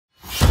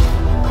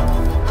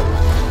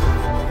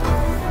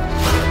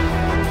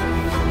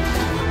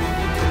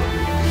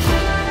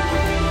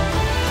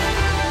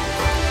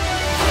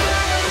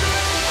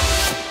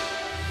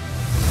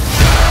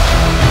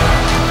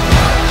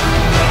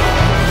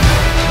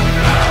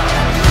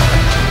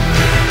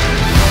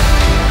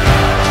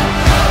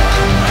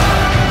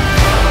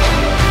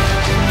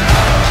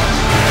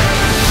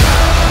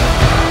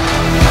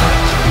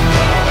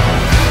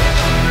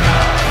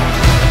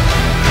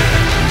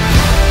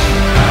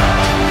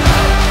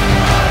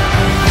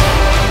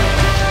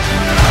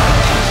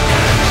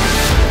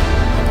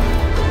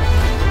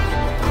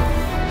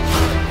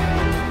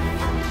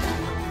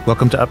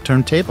Welcome to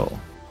Upturned Table.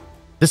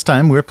 This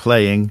time we're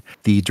playing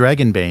the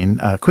Dragonbane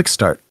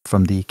Quickstart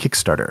from the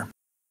Kickstarter.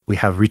 We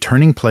have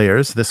returning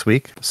players this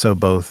week, so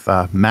both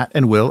Matt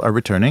and Will are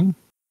returning.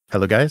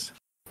 Hello, guys.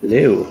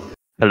 Hello.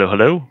 Hello,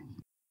 hello.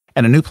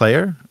 And a new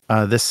player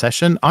this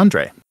session,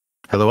 Andre.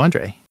 Hello,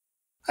 Andre.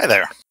 Hi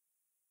there.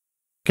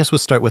 Guess we'll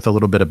start with a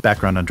little bit of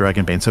background on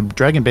Dragonbane. So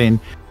Dragonbane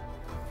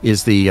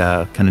is the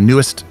kind of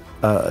newest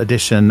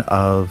edition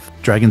of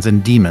Dragons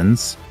and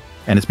Demons,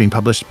 and it's being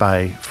published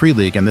by Free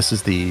League, and this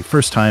is the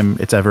first time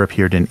it's ever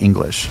appeared in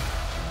English.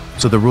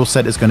 So the rule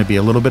set is going to be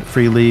a little bit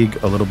Free League,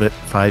 a little bit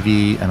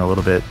 5e, and a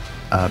little bit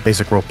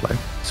basic roleplay.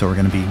 So we're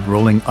going to be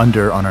rolling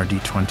under on our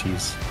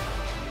d20s.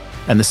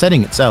 And the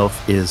setting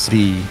itself is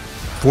the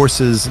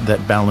forces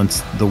that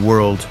balance the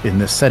world in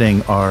this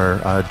setting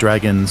are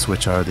dragons,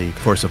 which are the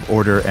force of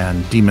order,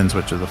 and demons,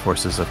 which are the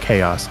forces of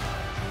chaos.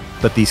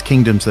 But these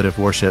kingdoms that have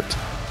worshipped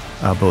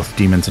both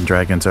demons and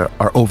dragons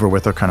are over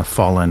with, or kind of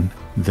fallen.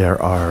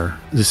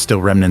 There's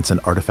still remnants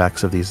and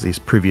artifacts of these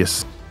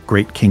previous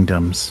great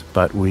kingdoms,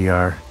 but we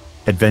are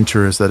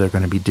adventurers that are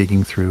going to be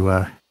digging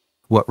through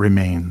what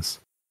remains.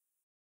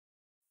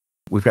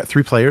 We've got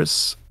 3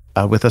 players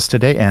with us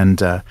today, and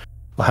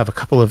we'll have a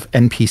couple of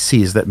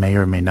NPCs that may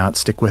or may not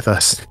stick with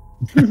us.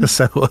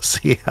 So we'll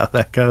see how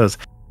that goes.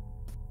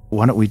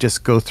 Why don't we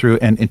just go through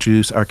and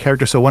introduce our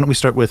character? So why don't we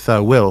start with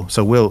Will?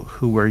 So Will,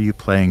 who were you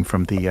playing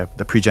from the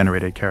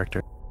pre-generated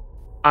character?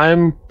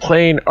 I'm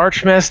playing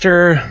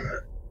Archmaster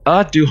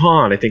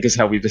Aodhan, I think is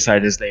how we've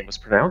decided his name was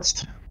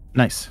pronounced.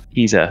 Nice.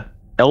 He's a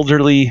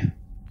elderly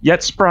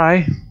yet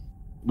spry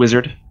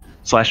wizard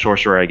 /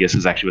 sorcerer, I guess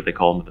is actually what they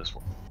call him in this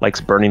one. Likes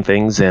burning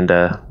things and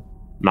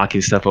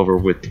knocking stuff over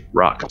with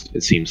rocks,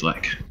 it seems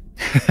like.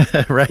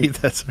 Right,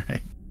 that's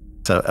right.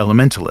 So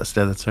Elementalist,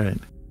 yeah, that's right.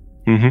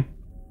 Mm-hmm.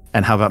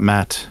 And how about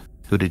Matt?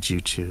 Who did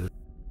you choose?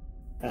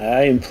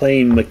 I am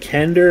playing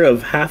Makander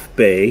of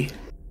Halfbay,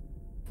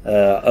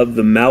 of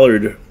the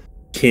Malard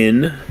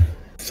kin.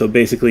 So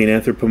basically an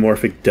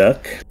anthropomorphic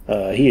duck.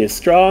 He is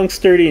strong,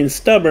 sturdy, and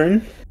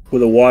stubborn,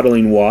 with a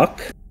waddling walk,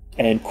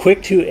 and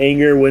quick to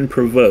anger when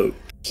provoked.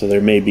 So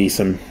there may be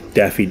some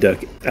Daffy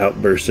Duck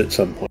outbursts at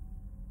some point.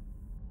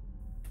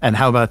 And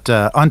how about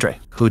Andre?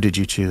 Who did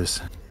you choose?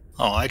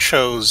 Oh, I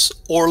chose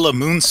Orla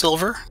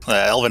Moonsilver, the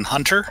elven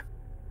hunter.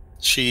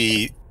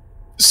 She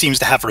seems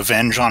to have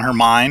revenge on her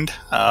mind.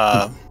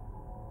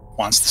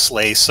 Wants to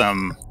slay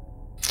some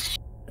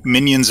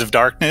minions of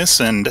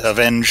darkness and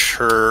avenge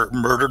her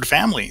murdered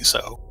family.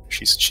 So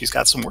she's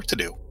got some work to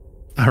do.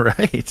 All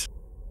right.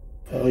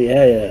 Oh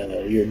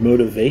yeah, your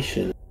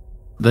motivation.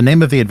 The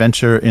name of the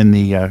adventure in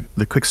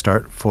the quick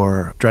start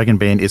for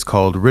Dragonbane is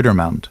called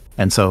Rittermound,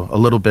 and so a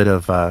little bit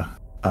of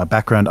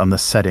background on the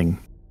setting.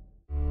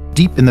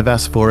 Deep in the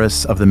vast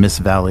forests of the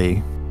Misty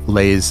Vale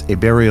lays a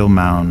burial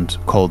mound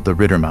called the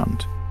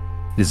Rittermound.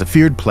 It is a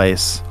feared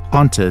place,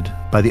 haunted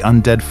by the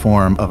undead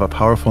form of a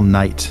powerful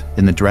knight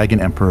in the Dragon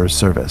Emperor's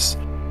service.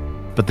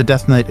 But the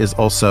Death Knight is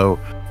also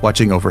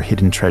watching over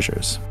hidden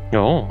treasures.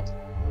 Oh.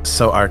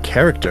 So our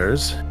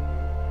characters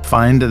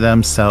find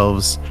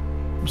themselves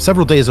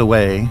several days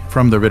away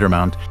from the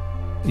Rittermound.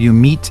 You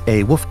meet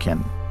a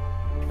wolfkin,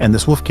 and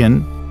this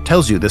wolfkin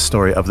tells you this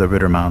story of the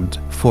Rittermound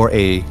for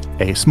a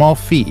small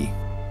fee.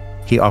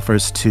 He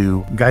offers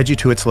to guide you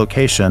to its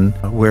location,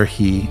 where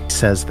he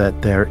says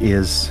that there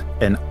is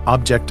an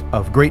object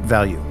of great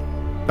value.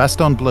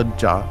 Baston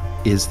Bloodjaw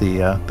is the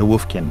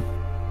wolfkin.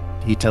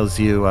 He tells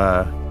you,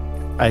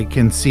 I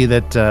can see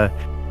that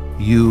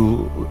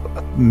you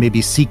may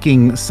be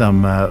seeking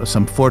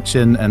some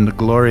fortune and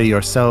glory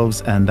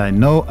yourselves, and I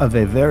know of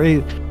a very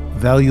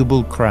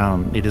valuable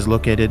crown. It is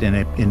located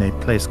in a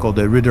place called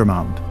the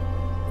Riddermound.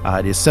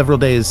 It is several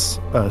days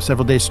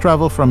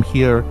travel from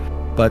here,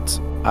 but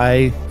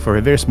I, for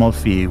a very small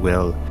fee,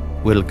 will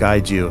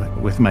guide you.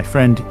 With my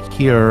friend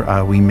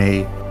here, we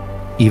may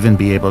even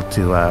be able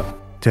to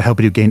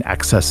help you gain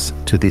access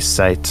to this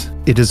site.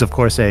 It is, of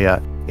course, a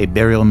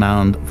burial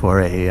mound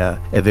for a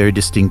very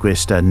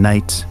distinguished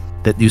knight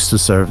that used to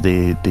serve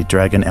the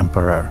Dragon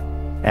Emperor.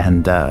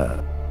 And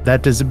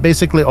that is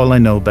basically all I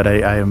know, but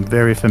I am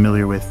very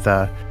familiar with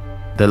the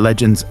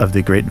legends of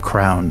the Great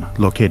Crown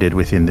located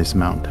within this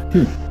mound.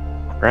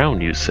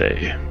 Crown, you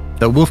say?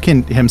 The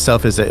wolfkin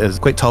himself is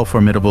quite tall,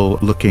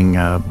 formidable-looking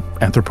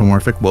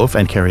anthropomorphic wolf,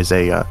 and carries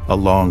a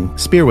long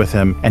spear with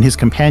him, and his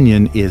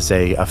companion is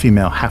a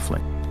female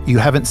halfling. You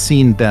haven't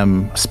seen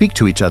them speak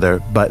to each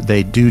other, but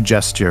they do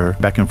gesture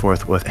back and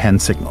forth with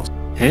hand signals.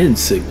 Hand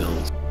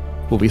signals?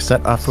 Will we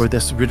set off for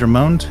this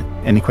Riddermound?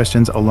 Any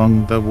questions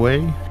along the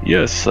way?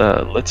 Yes,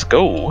 let's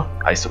go,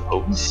 I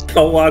suppose.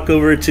 I'll walk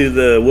over to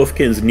the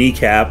wolfkin's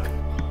kneecap.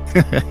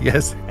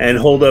 Yes. And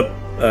hold up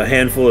a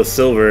handful of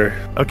silver.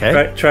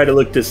 Okay. Try to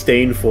look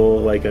disdainful,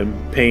 like I'm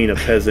paying a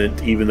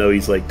peasant, even though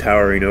he's like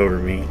towering over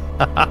me.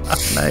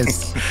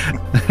 Nice.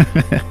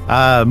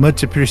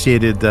 Much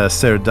appreciated,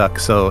 Sir Duck.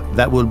 So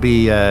that will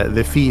be,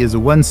 the fee is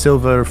 1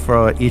 silver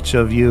for each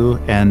of you.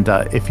 And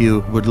if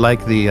you would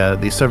like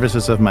the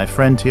services of my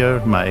friend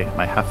here, my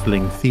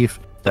halfling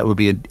thief, that will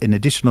be an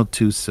additional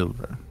 2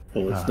 silver.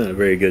 Well, it's not a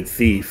very good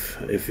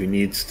thief if he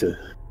needs to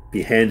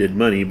be handed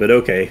money, but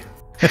okay.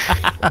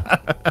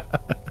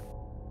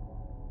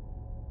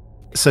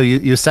 So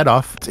you set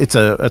off. It's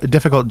a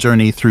difficult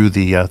journey through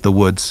the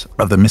woods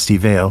of the Misty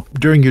Vale.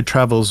 During your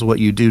travels, what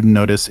you do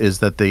notice is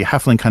that the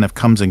halfling kind of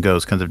comes and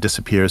goes, kind of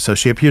disappears. So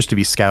she appears to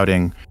be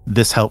scouting.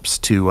 This helps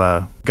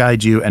to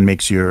guide you and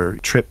makes your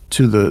trip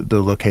to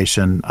the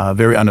location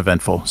very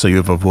uneventful. So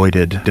you've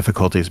avoided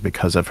difficulties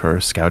because of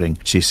her scouting.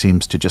 She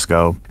seems to just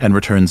go and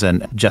returns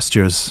and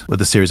gestures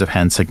with a series of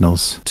hand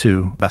signals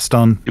to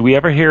Baston. Do we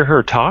ever hear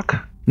her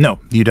talk? No,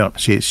 you don't.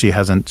 She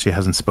hasn't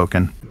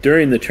spoken.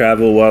 During the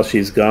travel while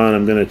she's gone,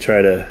 I'm going to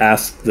try to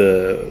ask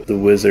the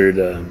wizard,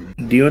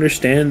 do you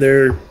understand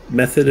their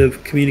method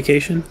of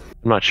communication?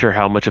 I'm not sure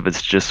how much of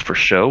it's just for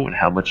show and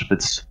how much of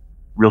it's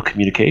real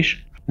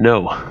communication.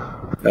 No.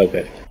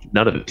 Okay.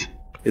 None of it.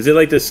 Is it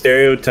like the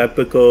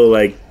stereotypical,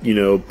 like, you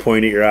know,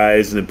 point at your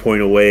eyes and then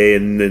point away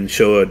and then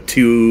show a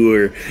 2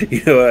 or,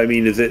 you know, I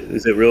mean, is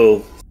it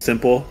real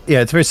simple?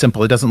 Yeah, it's very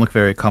simple. It doesn't look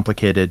very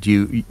complicated.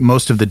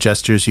 Most of the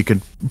gestures, you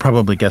could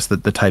probably guess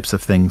that the types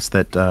of things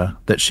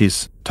that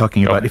she's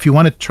talking about. Okay. If you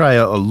want to try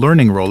a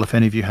learning roll, if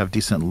any of you have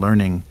decent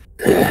learning.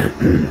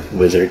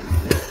 Wizard.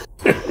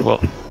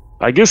 Well,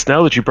 I guess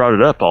now that you brought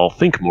it up, I'll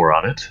think more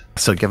on it.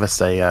 So give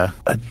us a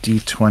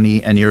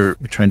D20, and you're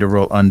trying to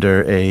roll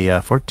under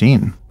a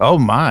 14. Oh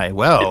my,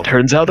 well. It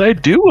turns out I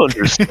do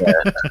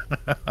understand.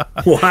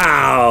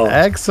 Wow.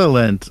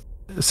 Excellent.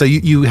 So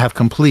you have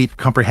complete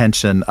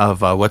comprehension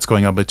of what's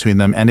going on between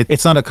them, and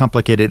it's not a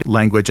complicated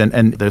language,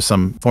 and there's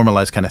some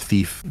formalized kind of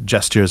thief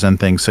gestures and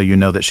things, so you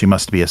know that she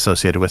must be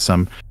associated with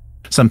some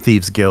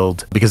thieves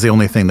guild, because the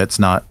only thing that's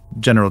not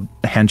general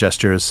hand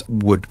gestures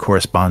would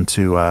correspond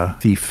to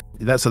thief.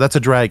 So that's a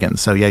dragon.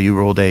 So yeah, you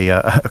rolled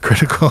a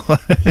critical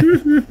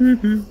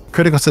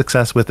critical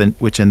success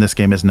which in this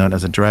game is known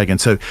as a dragon.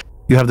 So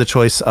you have the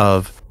choice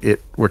of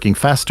it working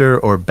faster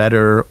or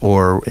better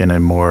or in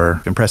a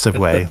more impressive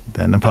way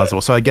than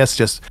impossible. So I guess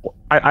just...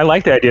 I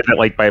like the idea that,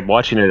 like, by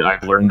watching it,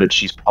 I've learned that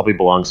she's probably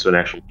belongs to an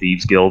actual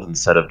thieves guild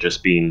instead of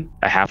just being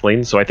a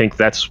halfling. So I think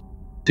that's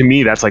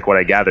like what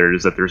I gathered,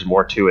 is that there's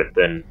more to it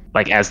than,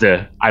 like,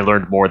 I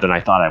learned more than I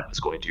thought I was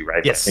going to,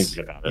 right? Yes. By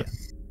thinking about it.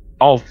 Yes.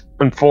 I'll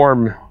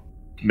inform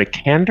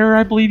Makander,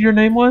 I believe your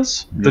name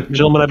was, the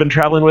gentleman I've been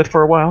traveling with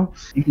for a while.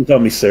 You can call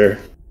me sir.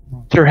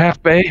 Sir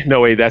Halfbay?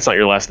 No, wait, that's not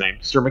your last name.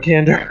 Sir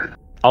Makander.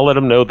 I'll let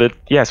him know that,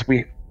 yes,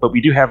 we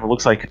do have, it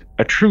looks like,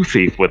 a true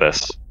thief with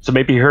us. So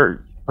maybe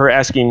her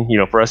asking, you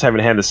know, for us having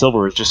to hand the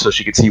silver was just so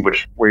she could see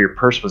where your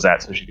purse was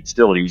at, so she could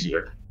steal it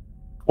easier.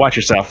 Watch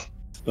yourself.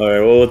 All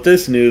right, well, with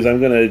this news, I'm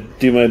going to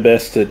do my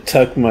best to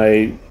tuck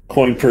my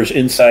coin purse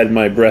inside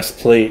my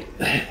breastplate.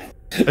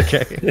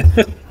 Okay.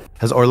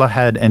 Has Orla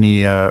had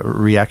any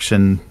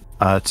reaction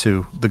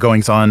to the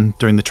goings-on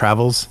during the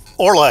travels?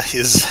 Orla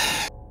is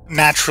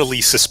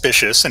naturally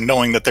suspicious, and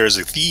knowing that there's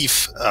a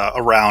thief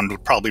around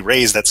would probably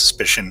raise that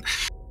suspicion.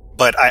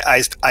 But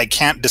I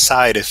can't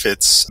decide if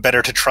it's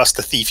better to trust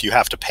the thief you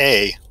have to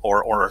pay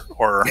or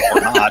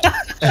not.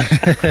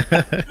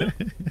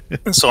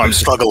 So I'm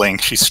struggling.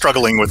 She's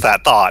struggling with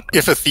that thought.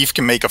 If a thief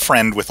can make a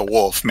friend with a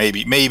wolf,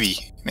 maybe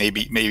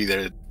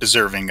they're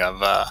deserving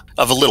of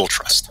a little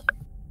trust.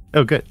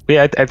 Oh, good.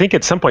 Yeah, I think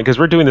at some point, because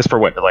we're doing this for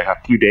what, like a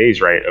few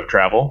days, right, of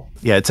travel?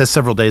 Yeah, it says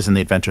several days in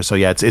the adventure, so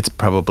yeah, it's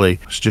probably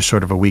just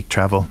short of a week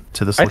travel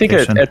to this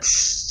location. I think at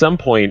some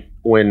point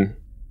when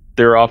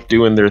they're off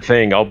doing their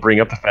thing, I'll bring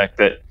up the fact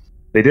that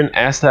they didn't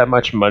ask that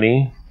much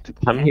money to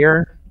come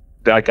here.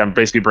 Like, I'm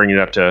basically bringing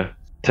it up to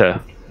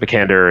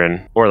Makander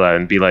and Orla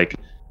and be like,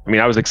 I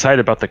mean, I was excited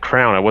about the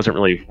crown. I wasn't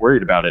really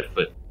worried about it,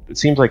 but it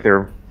seems like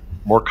they're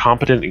more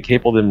competent and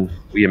capable than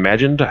we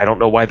imagined. I don't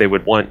know why they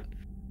would want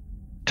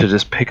to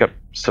just pick up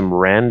some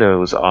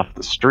randos off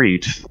the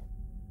street.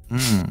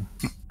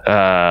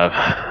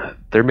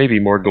 There may be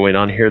more going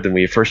on here than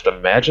we first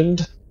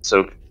imagined,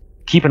 so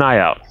keep an eye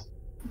out.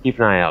 Keep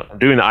an eye out. I'm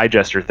doing the eye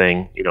gesture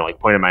thing, you know, like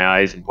point at my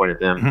eyes and point at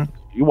them.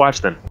 Mm-hmm. You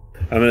watch them.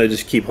 I'm going to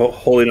just keep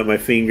holding up my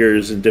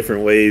fingers in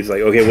different ways,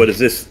 like, okay, what does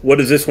this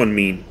one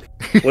mean?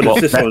 What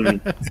does this one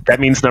mean? That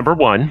means number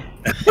one.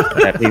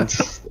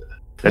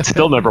 That's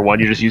still number one.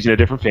 You're just using a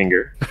different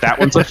finger. That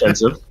one's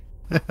offensive.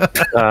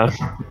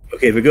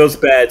 Okay, if it goes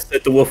bad,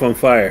 set the wolf on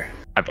fire.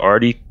 I've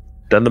already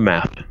done the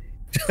math.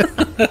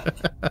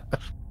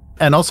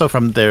 And also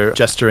from their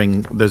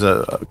gesturing, there's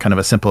a kind of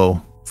a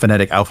simple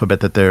phonetic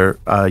alphabet that they're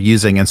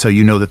using, and so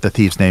you know that the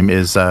thief's name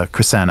is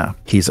Chrysana.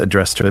 He's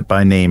addressed to it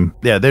by name.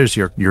 Yeah, there's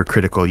your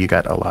critical. You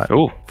got a lot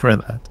for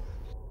that.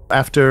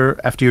 After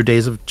your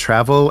days of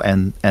travel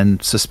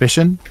and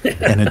suspicion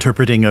and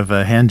interpreting of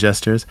hand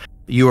gestures,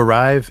 you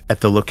arrive at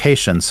the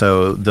location.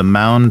 So the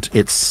mound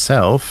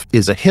itself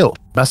is a hill.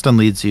 Baston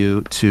leads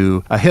you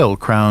to a hill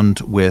crowned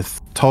with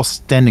tall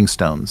standing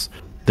stones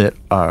that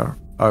are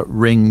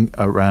ring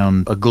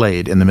around a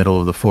glade in the middle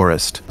of the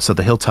forest. So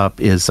the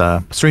hilltop is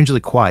strangely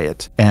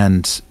quiet.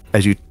 And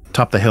as you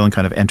top the hill and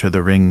kind of enter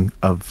the ring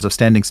of the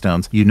standing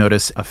stones, you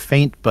notice a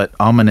faint but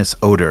ominous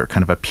odor,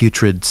 kind of a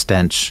putrid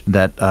stench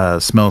that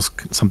smells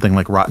something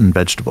like rotten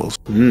vegetables.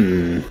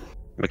 Man,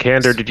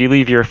 Makander, did you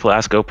leave your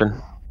flask open?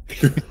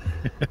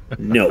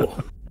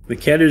 No.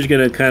 Makander's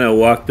going to kind of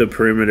walk the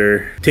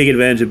perimeter, take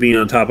advantage of being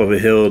on top of a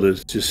hill to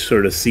just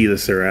sort of see the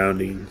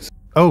surroundings.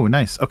 Oh,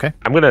 nice. Okay.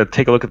 I'm going to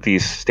take a look at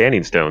these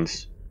standing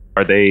stones.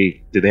 Do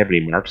they have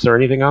any marks or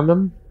anything on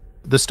them?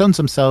 The stones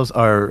themselves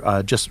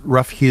are just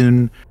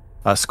rough-hewn,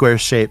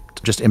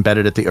 square-shaped, just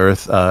embedded at the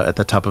earth at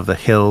the top of the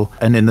hill.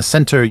 And in the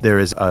center, there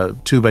is a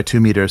 2 by 2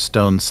 meter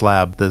stone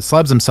slab. The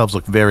slabs themselves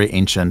look very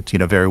ancient,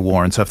 very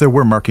worn. So if there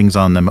were markings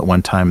on them at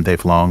one time,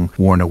 they've long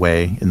worn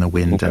away in the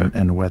wind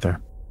and weather.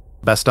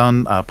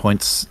 Baston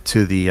points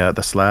to the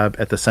slab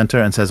at the center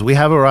and says, "We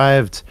have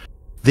arrived.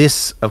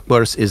 This, of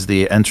course, is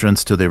the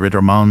entrance to the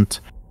Rittermound."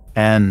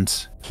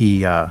 And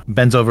he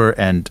bends over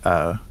and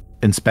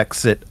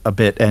inspects it a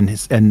bit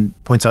and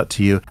points out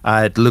to you,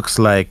 "It looks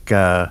like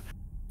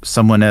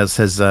someone else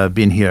has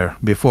been here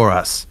before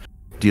us.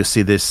 Do you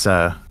see this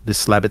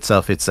slab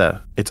itself? It's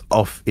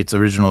off its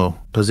original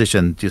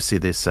position. Do you see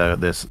this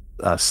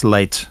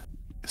slight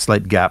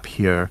gap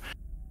here?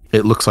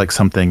 It looks like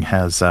something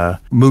has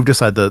moved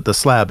aside the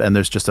slab, and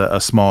there's just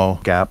a small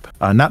gap,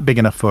 not big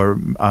enough for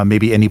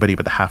maybe anybody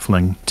but the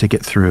halfling to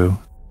get through."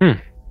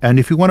 And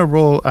if you want to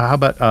roll, how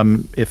about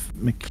if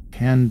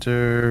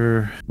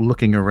Makander,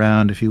 looking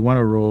around, if you want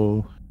to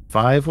roll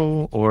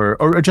survival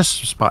or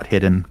just spot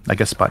hidden. I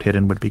guess spot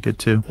hidden would be good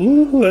too.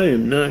 Ooh, I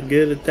am not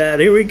good at that.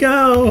 Here we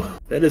go.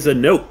 That is a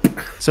nope.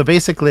 So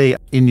basically,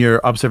 in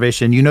your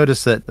observation, you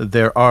notice that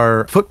there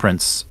are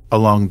footprints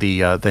along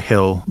the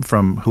hill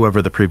from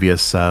whoever the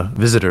previous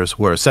visitors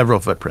were. Several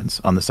footprints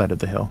on the side of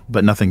the hill,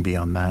 but nothing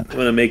beyond that. I'm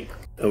going to make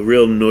a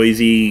real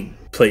noisy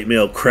plate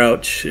mail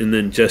crouch and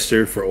then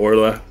gesture for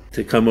Orla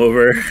to come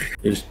over.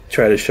 Just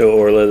try to show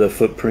Orla the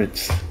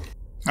footprints.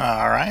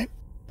 All right.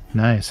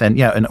 Nice. And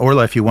yeah, and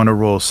Orla, if you want to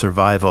roll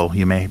survival,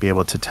 you may be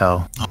able to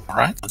tell. All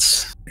right.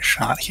 Let's take a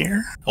shot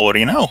here. What do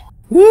you know?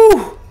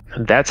 Woo!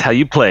 That's how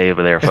you play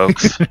over there,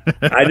 folks.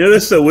 I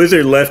noticed the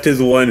wizard left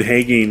his one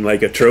hanging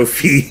like a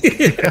trophy.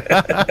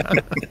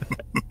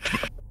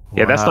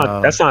 Yeah,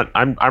 that's not.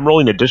 I'm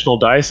rolling additional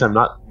dice. I'm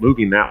not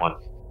moving that one.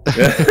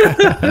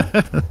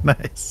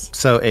 Nice.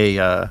 So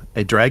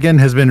a dragon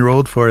has been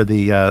rolled for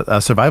the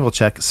survival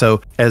check.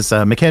 So as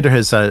Makander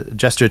has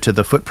gestured to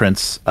the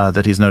footprints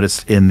that he's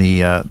noticed in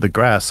the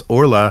grass,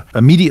 Orla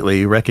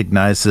immediately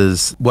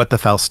recognizes what the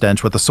foul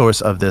stench, what the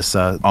source of this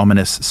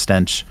ominous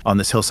stench on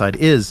this hillside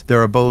is.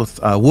 There are both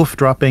wolf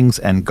droppings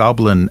and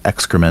goblin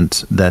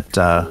excrement that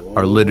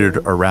are littered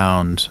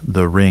around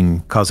the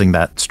ring, causing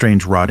that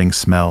strange rotting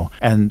smell.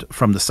 And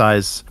from the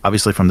size,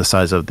 obviously from the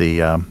size of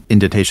the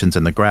indentations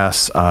in the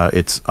grass,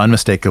 it's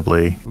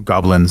unmistakably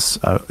goblins,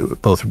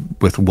 both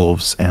with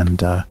wolves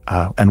and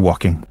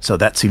walking. So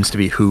that seems to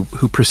be who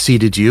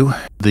preceded you.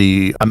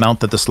 The amount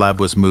that the slab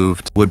was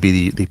moved would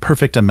be the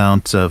perfect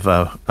amount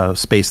of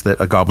space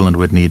that a goblin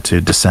would need to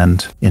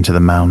descend into the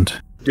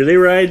mound. Do they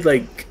ride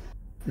like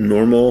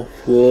normal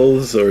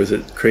wolves, or is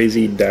it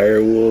crazy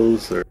dire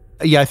wolves? Or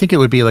yeah, I think it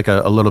would be like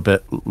a little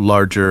bit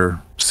larger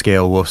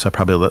scale wolf. So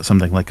probably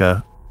something like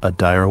a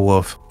dire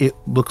wolf. It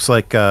looks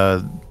like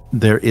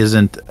there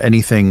isn't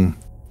anything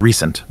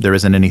recent. There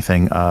isn't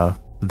anything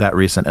that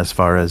recent as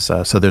far as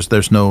so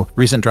there's no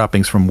recent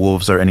droppings from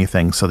wolves or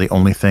anything. So the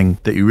only thing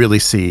that you really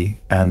see,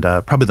 and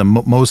probably the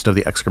most of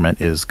the excrement,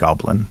 is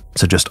goblin.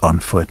 So just on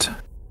foot.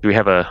 Do we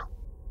have a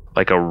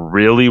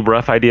really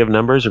rough idea of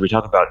numbers? Are we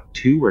talking about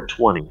 2 or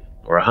 20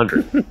 or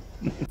 100?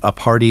 A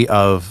party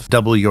of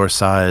double your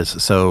size,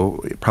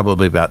 so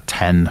probably about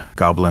 10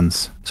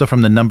 goblins. So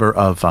from the number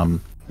of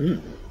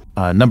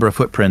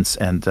footprints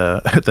and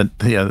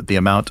the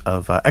amount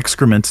of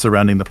excrement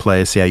surrounding the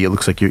place, yeah, it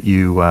looks like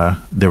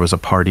there was a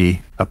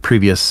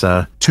previous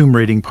tomb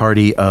raiding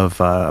party of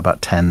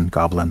about 10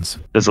 goblins.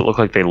 Does it look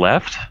like they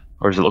left,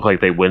 or does it look like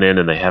they went in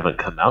and they haven't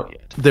come out yet?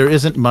 There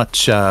isn't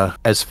much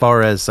as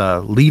far as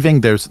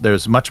leaving.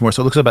 There's much more.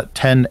 So it looks like about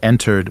 10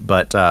 entered,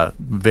 but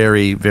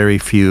very, very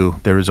few.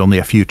 There was only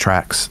a few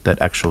tracks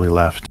that actually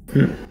left.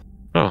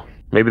 Oh,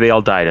 maybe they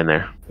all died in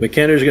there.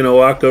 Makander's going to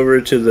walk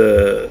over to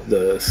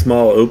the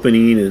small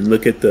opening and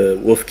look at the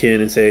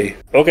wolfkin and say,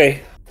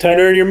 "Okay, time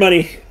to earn your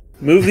money.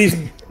 Move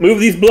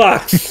these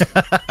blocks."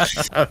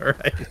 All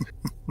right.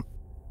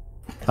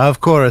 Of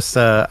course,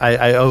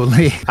 I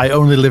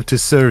only live to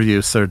serve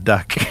you, Sir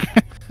Duck.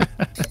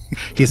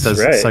 He says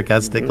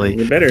sarcastically.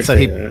 You better so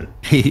say that.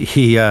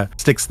 He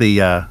sticks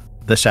the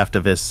shaft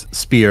of his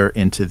spear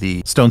into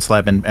the stone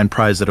slab and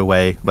pries it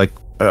away, like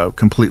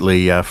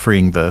completely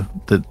freeing the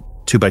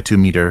 2 by 2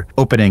 meter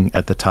opening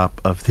at the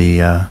top of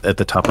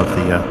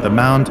the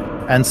mound.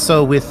 And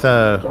so, with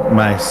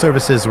my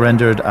services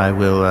rendered, I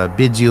will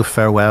bid you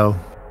farewell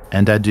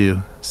and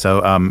adieu.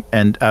 So,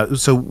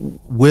 so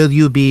will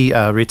you be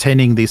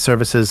retaining the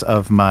services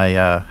of my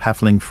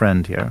halfling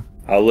friend here?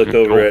 I'll look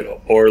over at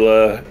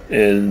Orla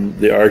and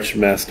the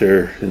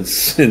Archmaster and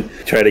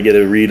try to get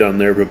a read on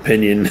their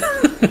opinion.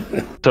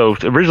 So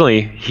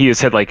originally he had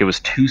said like it was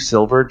 2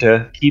 silver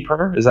to keep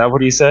her. Is that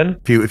what he said?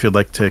 If you'd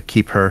like to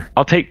keep her,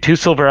 I'll take 2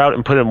 silver out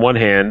and put it in one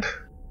hand,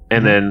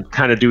 and then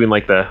kind of doing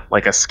like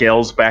a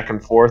scales back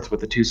and forth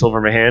with the 2 silver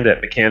in my hand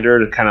at Makander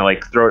to kind of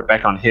like throw it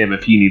back on him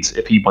if he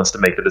wants to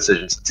make the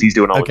decision, since he's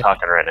doing all the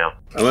talking right now.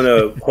 I'm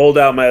gonna hold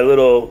out my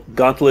little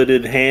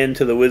gauntleted hand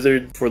to the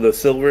wizard for the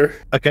silver.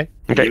 Okay.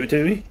 Give it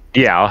to me.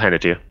 Yeah, I'll hand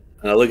it to you.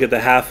 And I'll look at the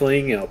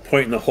halfling and I'll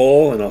point in the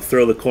hole and I'll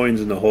throw the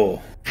coins in the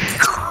hole.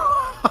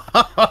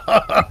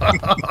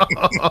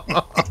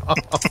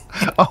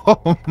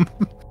 Oh,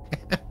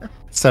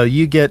 so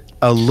you get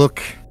a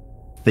look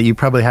that you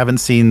probably haven't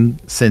seen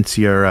since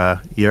your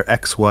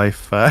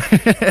ex-wife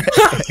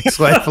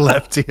ex-wife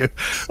left you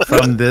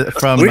from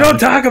we don't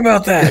talk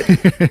about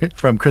that.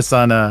 From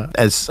Chrisana,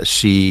 as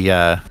she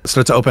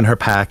starts to open her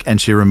pack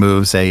and she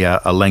removes a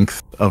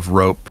length of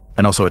rope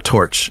and also a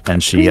torch,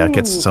 and she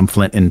gets some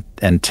flint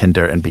and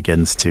tinder and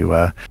begins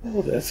to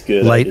that's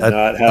good. light I did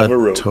not have a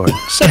rope. Torch.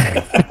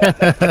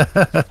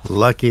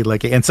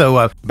 Lucky. And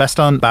so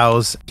Baston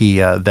bows. He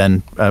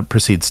then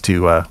proceeds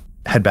to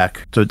head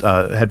back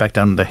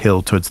down the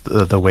hill towards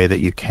the way that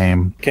you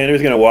came.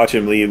 Kander's gonna watch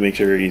him leave, make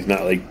sure he's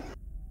not like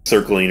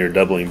circling or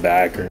doubling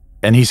back.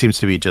 And he seems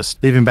to be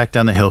just leaving back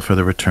down the hill for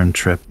the return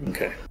trip.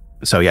 Okay.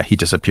 So yeah, he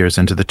disappears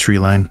into the tree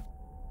line.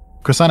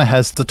 Chrisana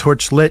has the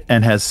torch lit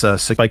and has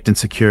spiked and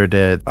secured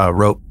a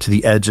rope to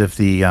the edge of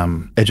the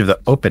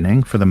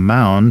opening for the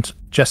mound,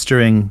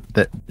 gesturing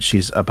that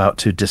she's about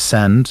to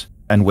descend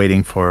and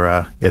waiting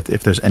for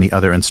if there's any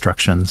other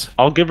instructions.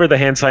 I'll give her the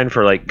hand sign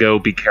for like, go,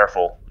 be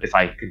careful, if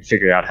I can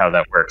figure out how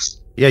that works.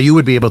 Yeah, you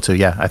would be able to.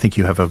 Yeah, I think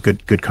you have a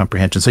good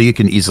comprehension, so you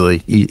can easily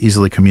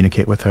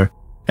communicate with her.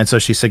 And so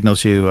she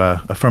signals you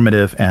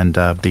affirmative and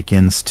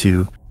begins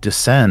to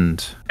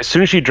descend. As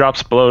soon as she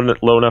drops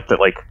low enough that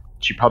like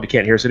she probably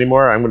can't hear us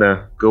anymore, I'm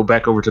gonna go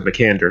back over to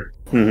Makander.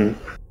 Mm-hmm.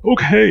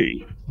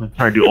 Okay. I'm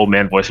trying to do old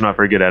man voice. I'm not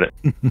very good at it.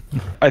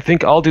 I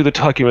think I'll do the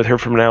talking with her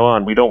from now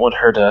on. We don't want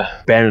her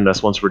to abandon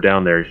us once we're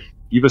down there.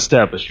 You've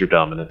established your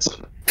dominance.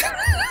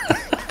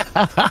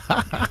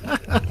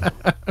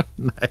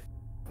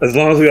 As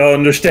long as we all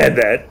understand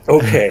that.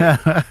 Okay.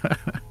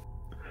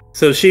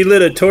 So she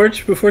lit a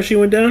torch before she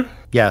went down?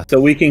 Yeah.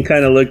 So we can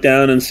kind of look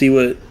down and see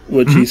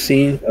what she's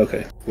seeing?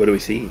 Okay. What do we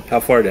see? How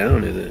far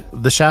down is it?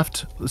 The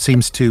shaft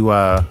seems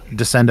to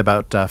descend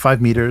about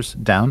 5 meters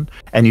down,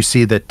 and you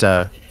see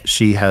that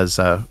she has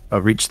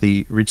reached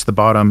the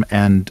bottom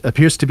and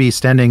appears to be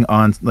standing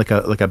on like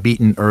a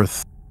beaten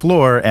earth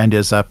floor and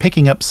is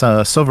picking up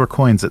some silver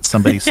coins that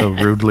somebody so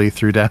rudely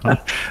threw down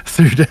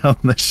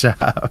the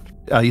shaft.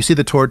 You see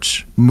the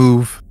torch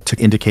move to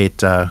indicate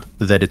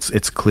that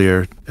it's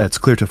clear. It's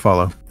clear to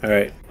follow. All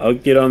right, I'll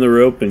get on the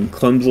rope and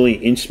clumsily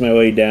inch my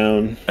way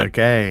down.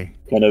 Okay.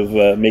 Kind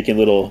of making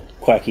little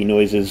quacky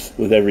noises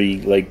with every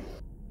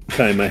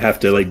time I have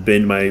to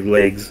bend my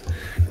legs.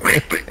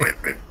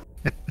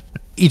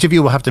 Each of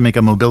you will have to make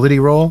a mobility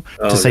roll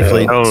to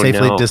safely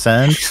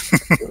descend.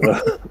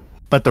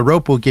 But the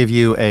rope will give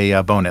you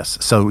a bonus,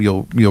 so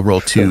you'll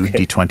roll 2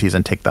 d20s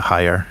and take the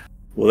higher.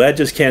 Well, that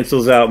just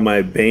cancels out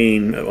my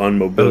bane on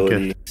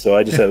mobility, so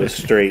I just have a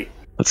straight.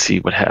 Let's see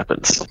what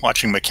happens.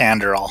 Watching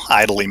Makander, I'll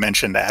idly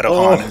mention to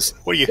Aodhan is,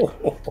 what do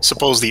you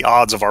suppose the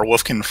odds of our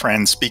Wolfkin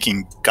friend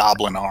speaking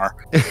Goblin are?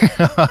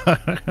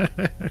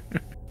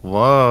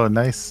 Whoa,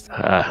 nice.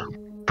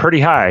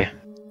 Pretty high.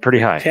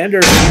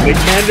 Makander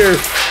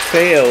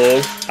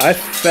failed. I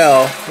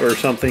fell or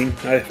something.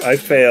 I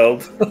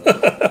failed.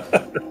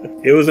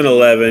 It was an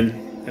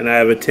 11, and I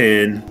have a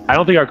 10. I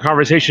don't think our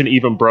conversation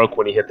even broke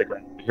when he hit the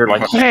ground. You're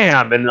like,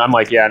 bam! And I'm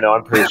like, yeah, no,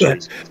 I'm pretty sure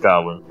it's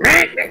Goblin.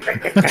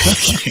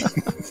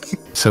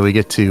 So we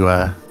get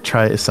to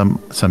try some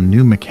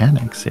new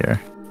mechanics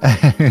here.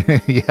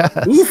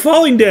 Yes. Ooh,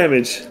 falling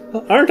damage.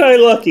 Aren't I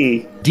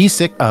lucky?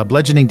 D6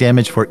 bludgeoning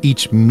damage for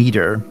each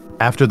meter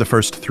after the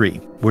first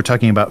 3. We're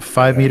talking about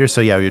 5 meters,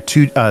 so yeah, you're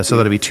 2. So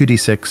that'll be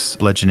 2d6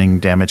 bludgeoning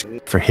damage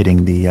for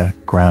hitting the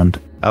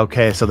ground.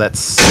 Okay, so that's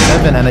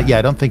 7, and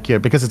I don't think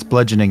because it's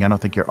bludgeoning, I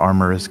don't think your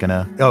armor is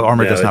gonna. Oh,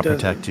 armor does not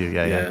protect you.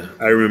 Yeah.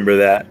 I remember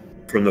that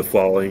from the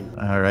falling.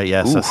 All right,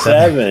 yeah. Ooh, so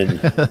 7.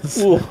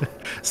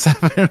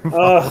 7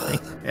 falling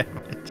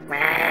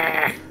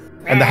damage.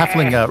 And the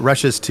halfling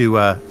rushes to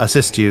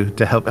assist you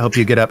to help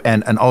you get up,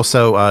 and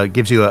also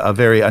gives you a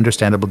very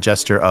understandable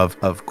gesture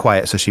of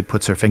quiet. So she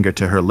puts her finger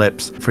to her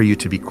lips for you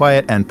to be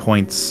quiet and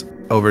points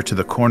over to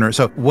the corner.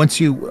 So once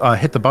you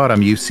hit the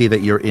bottom, you see that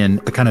you're in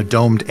a kind of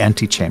domed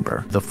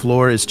antechamber. The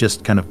floor is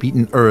just kind of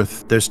beaten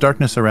earth. There's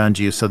darkness around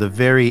you, so the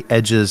very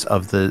edges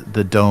of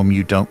the dome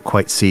you don't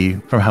quite see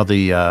from how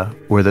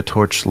where the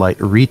torch light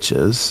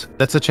reaches.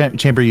 That's a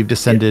chamber you've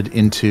descended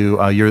into.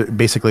 You're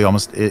basically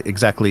almost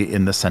exactly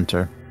in the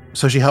center.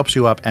 So she helps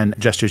you up and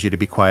gestures you to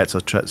be quiet, so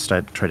try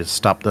to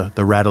stop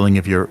the rattling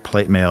of your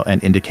plate mail,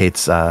 and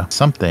indicates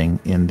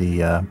something in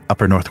the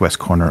upper northwest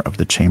corner of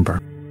the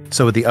chamber.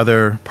 So would the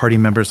other party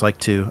members like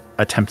to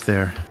attempt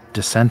their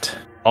descent?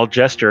 I'll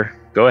gesture.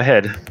 Go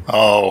ahead.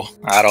 Oh,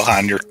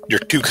 Aodhan, you're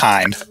too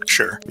kind.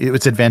 Sure.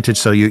 It's advantage,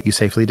 so you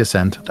safely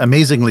descend,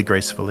 amazingly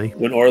gracefully.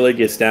 When Orla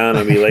gets down,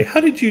 I'll be like,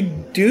 how did you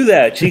do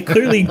that? She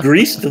clearly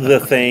greased the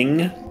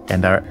thing.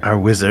 And our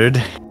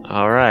wizard.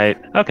 All right.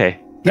 Okay.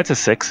 That's a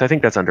 6. I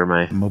think that's under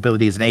my...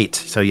 Mobility is an 8.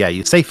 So yeah,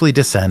 you safely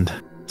descend.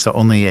 So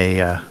only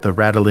the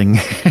rattling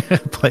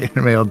plate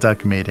mail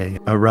duck made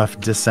a rough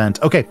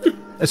descent. Okay.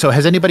 So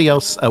has anybody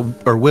else,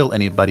 or will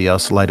anybody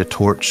else light a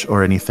torch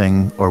or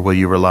anything, or will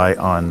you rely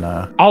on...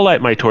 I'll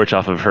light my torch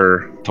off of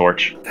her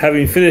torch.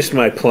 Having finished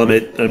my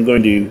plummet, I'm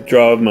going to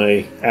draw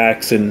my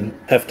axe and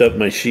heft up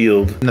my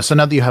shield. So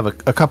now that you have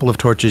a couple of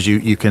torches,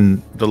 you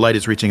can... The light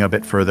is reaching a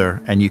bit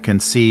further, and you can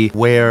see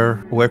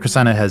where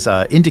Kasana has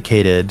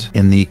indicated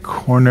in the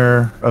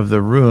corner of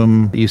the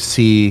room, you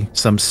see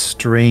some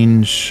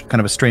strange,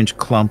 kind of a strange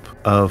clump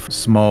of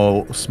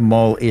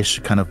small-ish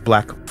kind of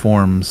black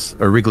forms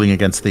are wriggling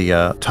against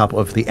the top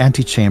of the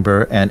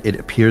antechamber, and it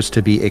appears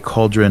to be a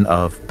cauldron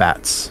of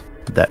bats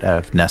that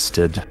have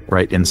nested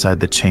right inside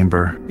the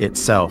chamber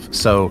itself.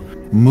 So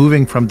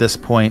moving from this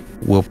point,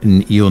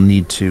 you'll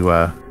need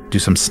to do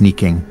some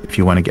sneaking if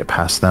you want to get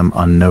past them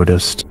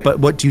unnoticed. But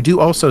what you do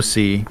also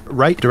see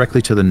right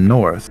directly to the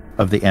north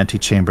of the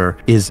antechamber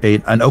is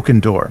an oaken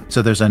door.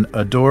 So there's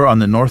a door on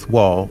the north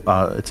wall.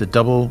 It's a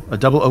double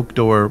oak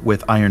door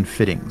with iron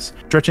fittings.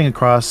 Stretching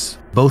across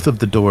both of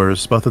the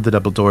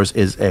double doors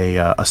is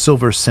a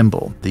silver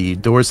symbol. The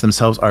doors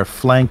themselves are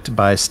flanked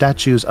by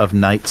statues of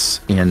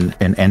knights in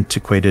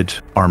antiquated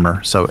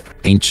armor. So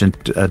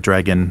ancient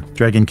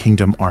Dragon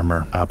Kingdom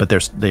armor. But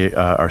they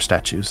are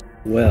statues.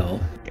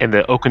 Well. And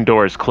the oaken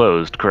door is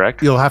closed,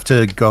 correct? You'll have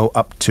to go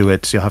up to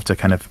it. So you'll have to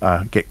kind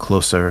of get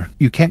closer.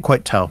 You can't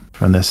quite tell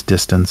from this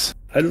distance.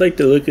 I'd like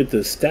to look at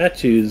the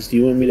statues. Do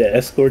you want me to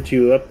escort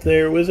you up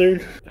there,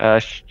 wizard?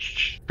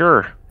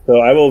 Sure.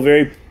 So I will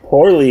very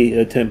poorly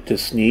attempt to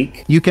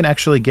sneak. You can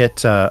actually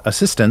get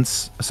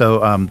assistance.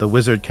 So the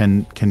wizard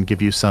can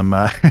give you some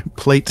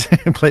plate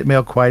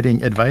mail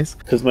quieting advice.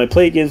 Because my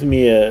plate gives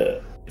me a...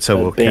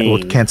 So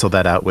we'll cancel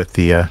that out with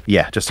the,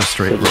 just a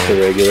straight roll. Just a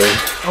regular.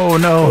 Oh,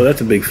 no. Oh,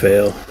 that's a big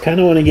fail. Kind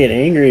of want to get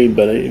angry,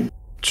 but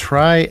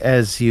Try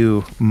as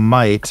you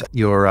might,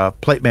 your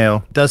plate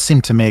mail does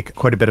seem to make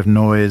quite a bit of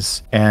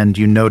noise, and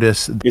you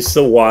notice... It's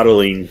the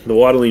waddling. The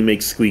waddling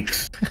makes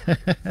squeaks.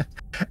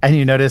 And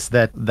you notice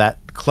that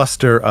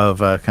cluster of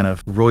kind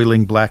of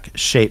roiling black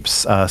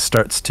shapes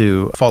starts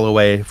to fall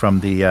away from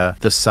the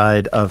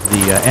side of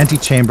the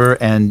antechamber,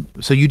 and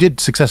so you did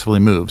successfully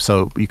move,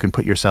 so you can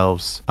put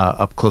yourselves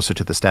up closer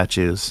to the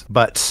statues.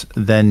 But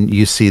then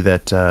you see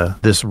that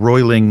this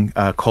roiling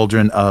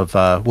cauldron of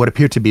what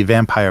appear to be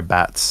vampire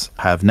bats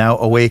have now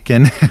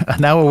awakened,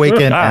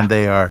 and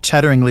they are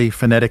chatteringly,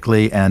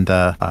 phonetically, and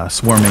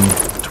swarming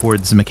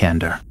towards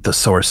Makander, the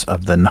source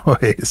of the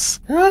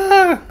noise.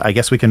 I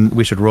guess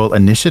we should roll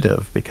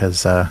initiative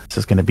because this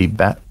is going to be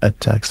bat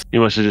attacks.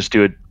 You want to just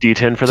do a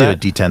D10 for that?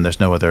 Do a D10. There's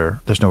no other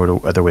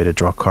way to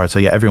draw cards. So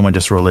yeah, everyone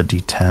just roll a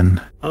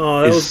D10.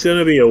 Oh, that was going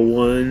to be a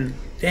 1.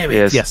 Damn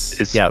it.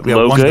 Yes. Yeah,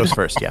 one good? goes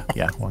first. Yeah,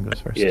 one goes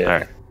first. Yeah. All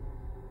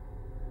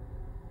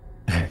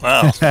right.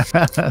 Wow.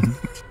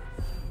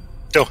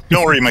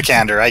 Don't worry,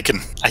 Makander. I can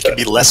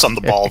be less on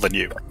the ball than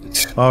you.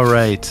 All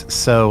right.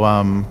 So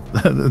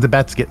the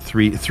bats get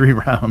three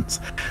rounds.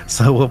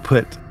 So we'll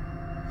put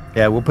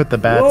the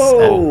bats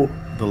at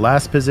the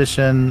last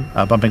position,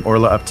 bumping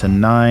Orla up to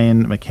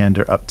 9,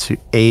 Makander up to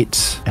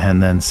 8,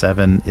 and then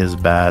 7 is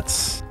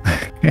bats.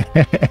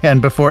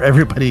 And before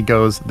everybody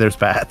goes, there's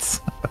bats.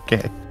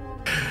 Okay.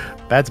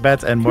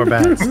 Bats, and more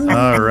bats.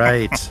 All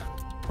right.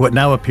 What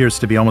now appears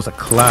to be almost a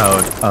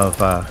cloud of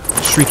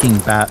shrieking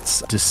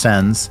bats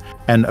descends,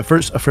 and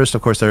first,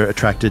 of course, they're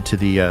attracted to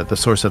the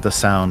source of the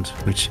sound,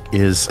 which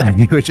is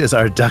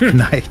our Duck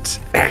Knight.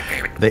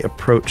 They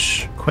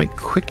approach quite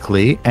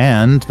quickly,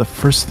 and the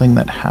first thing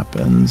that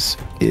happens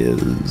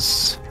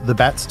is the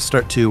bats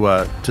start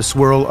to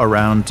swirl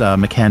around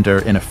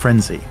Makander in a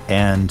frenzy,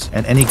 and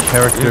any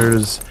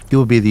characters. He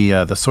will be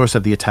the source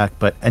of the attack,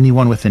 but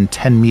anyone within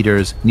 10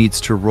 meters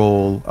needs to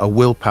roll a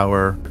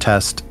willpower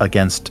test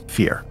against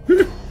fear.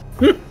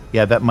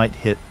 Yeah, that might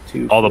hit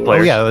all the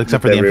players. Oh, yeah,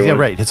 except for the NPC. Yeah,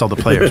 right. Hits all the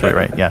players.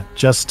 right. Yeah,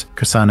 just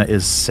Kasana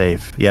is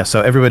safe. Yeah,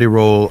 so everybody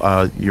roll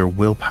your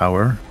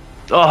willpower.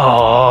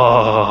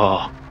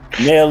 Oh,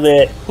 nailed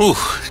it. Ooh,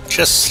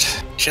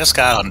 just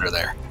got under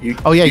there. You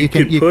can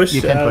push.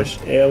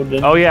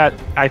 Aodhan. Oh yeah,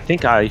 I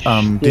think I.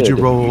 Did you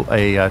roll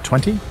a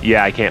 20?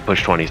 Yeah, I can't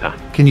push 20s, huh?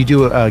 Can you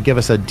give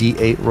us a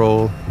D8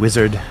 roll,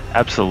 wizard?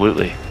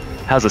 Absolutely.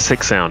 How's a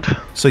 6 sound?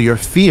 So your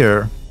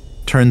fear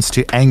turns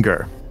to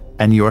anger,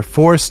 and you are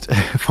forced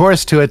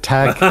to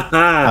attack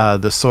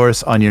the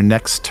source on your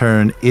next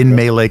turn in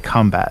melee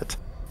combat.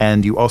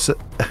 And you also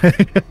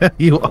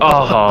you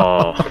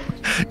also.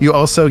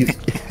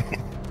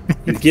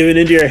 You've given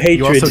into your hatred.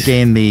 You also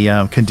gain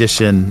the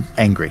condition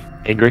angry.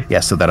 Angry? Yeah,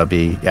 so that'll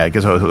be I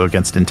guess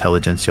against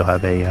intelligence you'll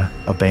have a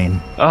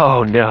bane.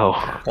 Oh no!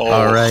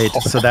 All right,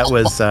 so that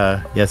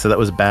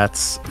was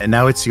bats, and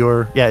now it's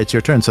your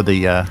turn. So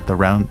the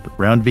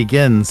round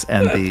begins,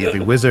 and the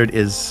wizard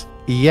is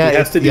He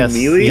has to do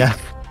melee.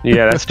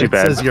 Yeah, that's too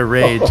bad. It says your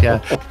rage. Yeah,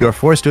 you are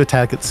forced to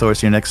attack its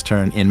source your next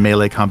turn in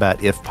melee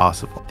combat if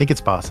possible. I think it's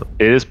possible.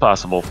 It is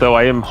possible, though.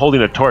 I am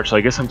holding a torch, so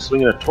I guess I'm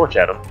swinging a torch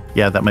at him.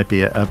 Yeah, that might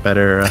be a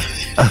better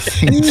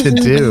thing to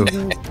do.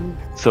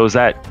 So is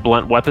that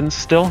blunt weapons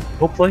still,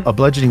 hopefully? A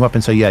bludgeoning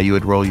weapon, so yeah, you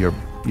would roll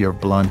your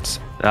blunt.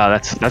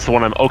 That's the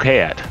one I'm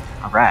okay at.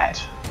 All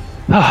right.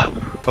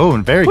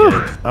 Oh, very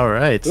good. All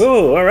right.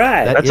 Oh, all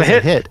right. That's a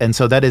hit. And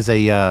so that is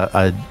a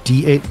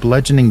D8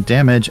 bludgeoning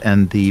damage,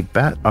 and the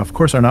bat, of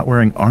course, are not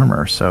wearing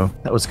armor, so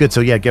that was good.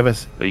 So yeah, give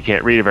us... But you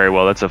can't read it very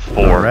well. That's a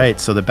 4. All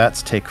right, so the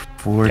bats take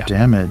 4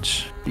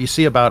 damage. You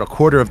see about a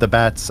quarter of the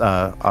bats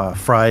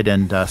fried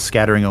and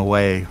scattering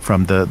away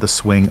from the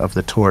swing of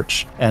the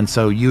torch. And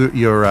so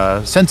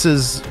your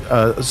senses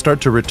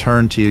start to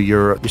return to you.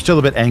 You're still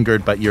a bit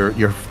angered, but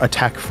your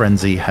attack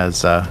frenzy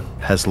has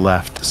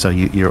left, so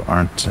you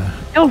aren't...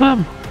 Kill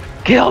them!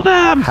 Kill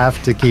them!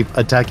 Have to keep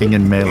attacking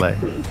in melee.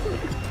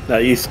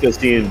 Not used to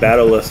seeing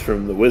battleless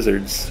from the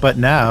wizards. But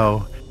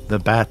now... the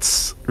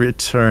bats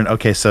return.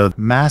 Okay, so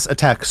mass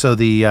attack. So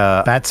the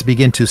bats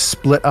begin to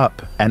split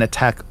up and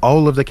attack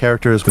all of the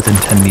characters within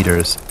 10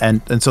 meters.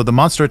 And so the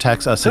monster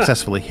attacks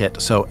successfully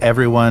hit. So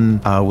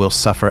everyone will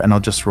suffer, and I'll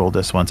just roll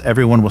this once.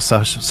 Everyone will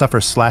suffer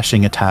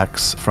slashing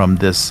attacks from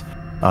this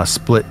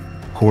split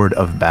horde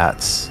of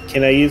bats.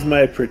 Can I use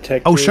my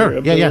protector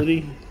ability?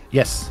 Yeah.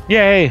 Yes.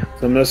 Yay!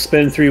 So I'm going to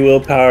spend 3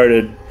 willpower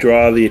to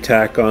draw the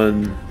attack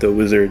on the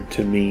wizard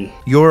to me.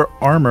 Your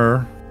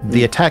armor...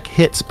 the attack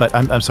hits, but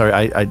I'm sorry,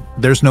 I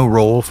there's no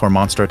roll for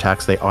monster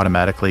attacks. They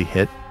automatically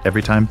hit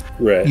every time.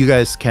 Right. You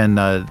guys can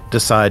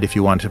decide if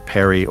you want to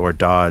parry or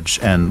dodge,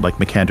 and like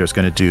Makander is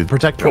going to do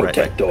Protector.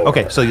 Protector.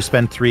 Okay, so you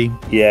spend 3.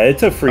 Yeah,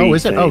 it's a free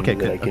is it? thing Okay, that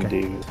good. I can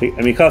do.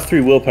 I mean, it costs 3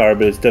 willpower,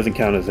 but it doesn't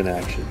count as an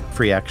action.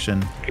 Free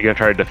action. Are you going to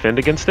try to defend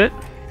against it?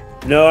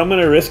 No, I'm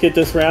going to risk it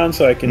this round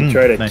so I can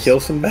try to nice.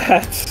 kill some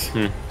bats.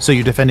 So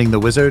you're defending the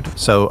wizard.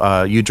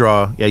 So you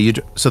draw. Yeah,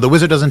 so the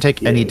wizard doesn't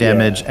take any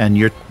damage, and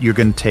you're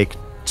going to take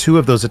 2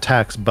 of those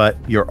attacks, but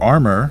your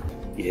armor...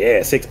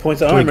 Yeah, 6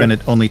 points of so armor. you're going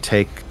to only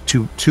take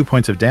two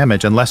points of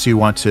damage unless you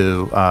want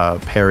to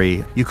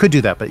parry. You could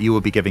do that, but you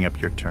will be giving up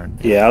your turn.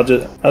 Yeah,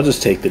 I'll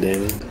just take the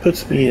damage.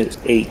 Puts me at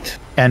 8.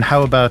 And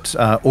how about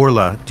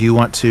Orla? Do you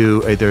want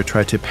to either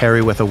try to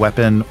parry with a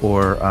weapon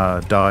or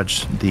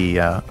dodge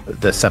the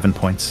 7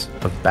 points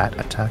of bat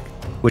attack,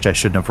 which I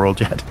shouldn't have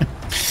rolled yet?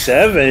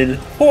 7?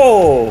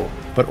 Whoa!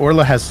 But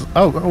Orla has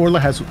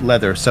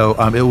leather, so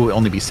it will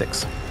only be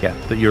 6. Yeah,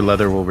 your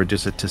leather will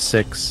reduce it to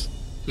 6.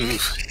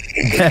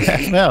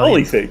 Well,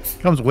 Only 6.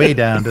 Comes way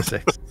down to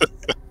 6.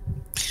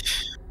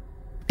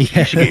 You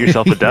should get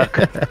yourself a duck.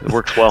 It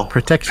works well.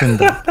 Protection.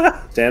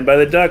 Stand by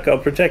the duck. I'll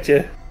protect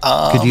you.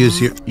 Could use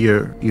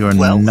your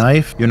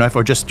knife,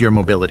 or just your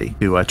mobility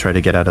to try to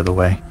get out of the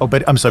way. Oh,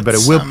 but I'm sorry, but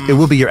it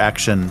will be your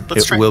action.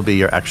 It will be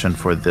your action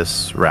for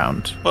this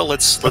round. Well,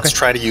 let's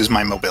try to use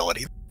my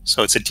mobility.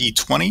 So it's a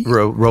D20.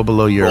 Roll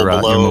below your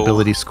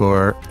mobility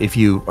score. If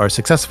you are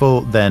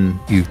successful, then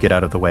you get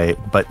out of the way.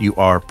 But you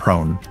are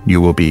prone. You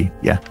will be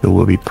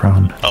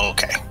prone. Oh,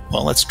 okay.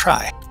 Well, let's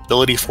try.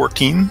 Ability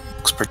 14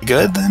 looks pretty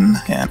good then.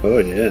 Yeah. Oh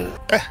yeah.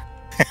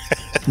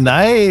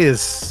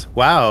 Nice.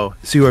 Wow.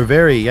 So you are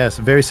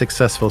very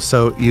successful.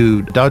 So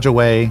you dodge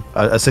away,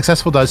 a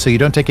successful dodge, so you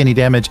don't take any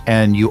damage,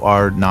 and you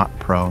are not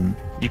prone.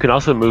 You can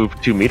also move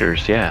 2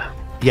 meters. Yeah.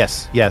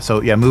 Yes. Yeah.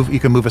 So yeah, you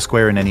can move a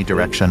square in any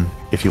direction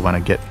if you want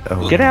to get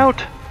over. Get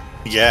out.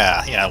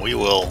 Yeah, we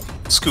will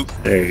scoot.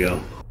 There you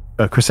go.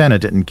 Chrisanna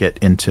didn't get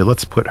into.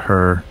 Let's put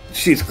her.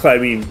 She's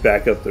climbing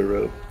back up the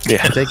rope.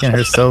 Yeah. Taking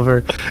her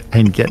silver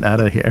and getting out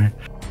of here.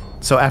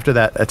 So after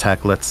that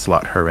attack, let's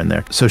slot her in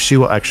there. So she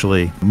will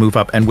actually move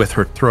up, and with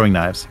her throwing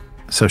knives.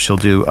 So she'll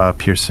do a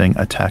piercing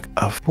attack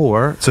of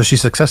 4. So she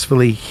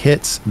successfully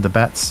hits. The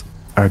bats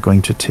are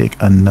going to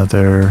take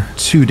another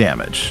 2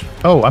 damage.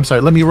 Oh, I'm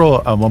sorry. Let me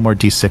roll one more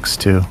d6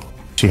 too.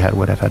 She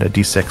would have had a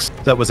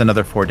d6. That was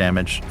another 4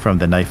 damage from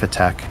the knife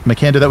attack.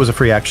 Makander, that was a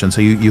free action,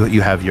 so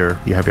you have your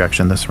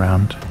action this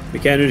round.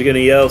 Makander's gonna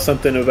yell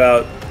something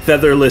about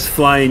featherless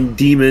flying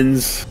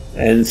demons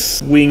and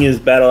swing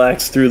his battle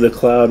axe through the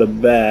cloud of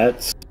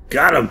bats.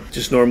 Got him.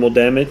 Just normal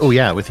damage. Oh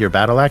yeah, with your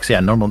battle axe, yeah,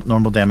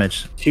 normal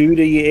damage.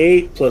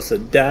 2d8 plus a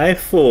die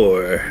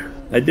 4.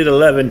 I did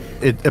 11.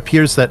 It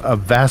appears that a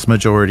vast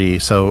majority,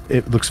 so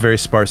it looks very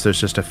sparse.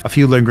 There's just a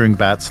few lingering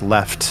bats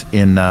left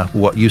in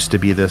what used to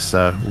be this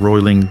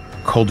roiling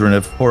cauldron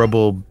of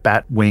horrible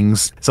bat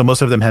wings. So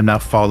most of them have now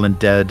fallen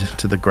dead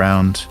to the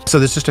ground. So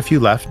there's just a few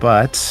left,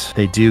 but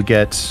they do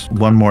get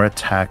 1 more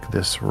attack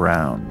this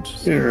round.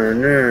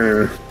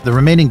 The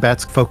remaining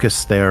bats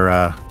focus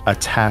their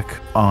attack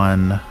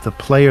on the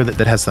player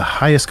that has the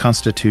highest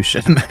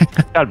constitution.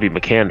 That'd be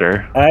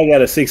Makander. I got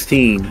a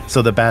 16.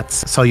 So the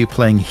bats saw you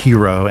playing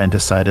hero and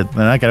decided, I'm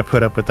not going to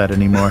put up with that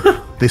anymore.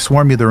 They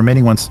swarm you. The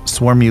remaining ones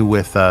swarm you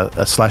with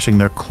slashing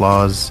their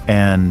claws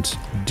and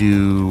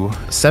do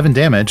 7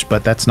 damage,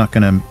 but that's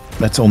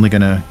only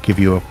going to give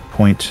you a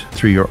point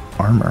through your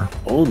armor.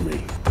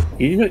 Only?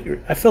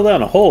 I fell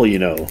down a hole,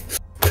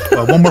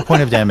 1 more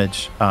point of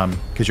damage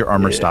because your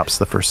armor stops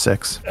the first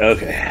 6.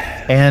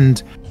 Okay.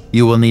 And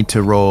you will need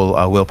to roll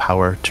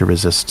willpower to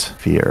resist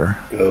fear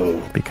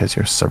because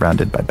you're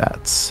surrounded by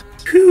bats.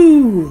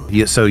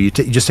 Phew. So you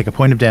just take a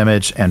point of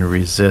damage and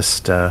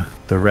resist the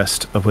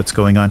rest of what's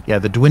going on. Yeah,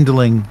 the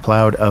dwindling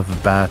cloud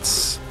of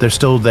bats, they're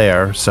still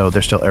there, so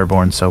they're still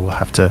airborne, so we'll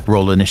have to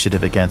roll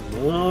initiative again.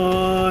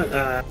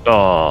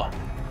 Oh.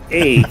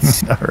 8.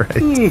 All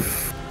right.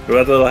 Oof. What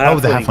about the little halfling? Oh,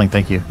 the halfling,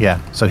 thank you. Yeah,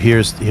 so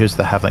here's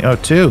the halfling. Oh,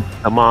 2.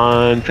 Come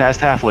on, fast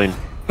halfling.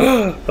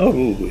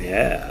 Oh,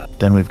 yeah.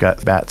 Then we've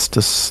got bats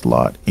to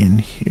slot in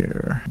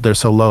here. They're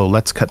so low,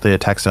 let's cut the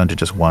attacks down to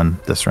just 1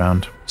 this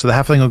round. So the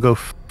halfling will go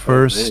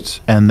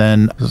first, and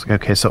then,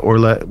 okay, so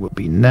Orla will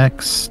be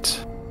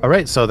next. All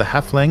right, so the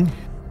halfling,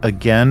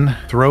 again,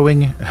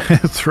 throwing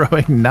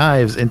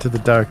knives into the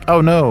dark.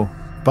 Oh, no,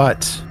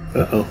 but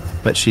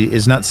she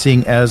is not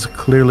seeing as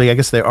clearly. I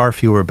guess there are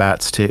fewer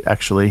bats to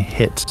actually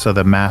hit, so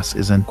the mass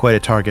isn't quite a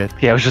target.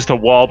 Yeah, it was just a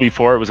wall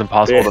before. It was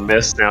impossible to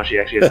miss. Now she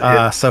actually has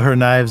to hit. So her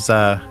knives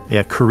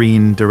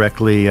careen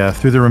directly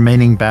through the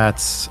remaining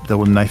bats. The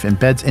knife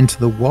embeds into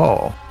the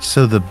wall.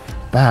 So the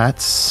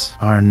bats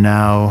are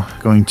now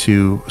going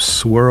to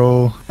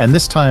swirl, and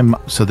this time,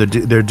 so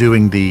they're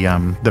doing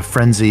the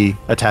frenzy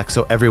attack.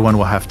 So everyone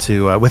will have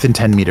to, within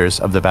 10 meters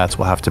of the bats,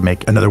 will have to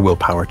make another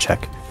willpower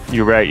check.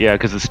 You're right, yeah,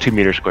 because it's 2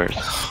 meter squares.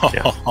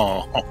 Yeah.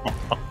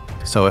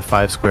 So a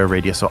 5 square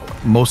radius, so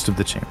most of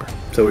the chamber.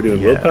 So we're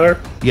doing willpower?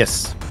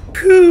 Yes.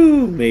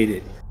 Phew, made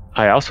it.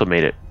 I also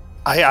made it.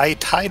 I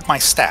tied my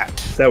stat.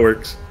 That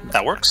works.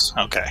 That works?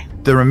 Okay.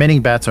 The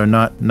remaining bats are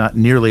not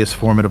nearly as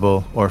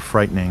formidable or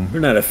frightening. We're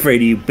not afraid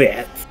of you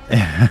bats.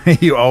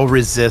 You all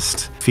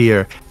resist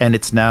fear, and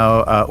it's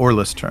now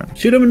Orla's turn.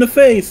 Shoot him in the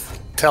face.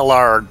 Tell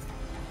our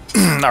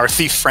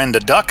thief friend to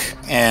duck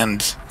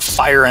and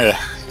fire an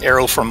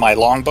arrow from my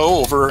longbow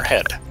over her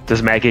head.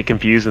 Does Matt get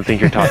confused and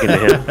think you're talking to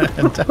him?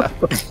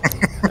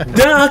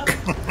 Duck!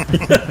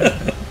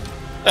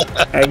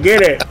 I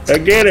get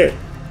it.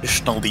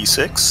 Additional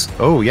D6.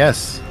 Oh,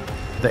 yes.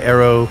 The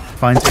arrow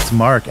finds its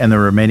mark, and the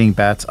remaining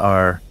bats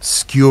are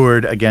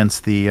skewered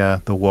against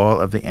the wall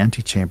of the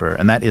antechamber.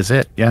 And that is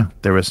it. Yeah,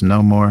 there was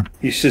no more.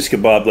 You shish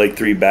kebab like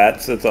 3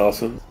 bats. That's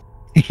awesome.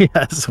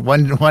 Yes,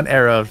 one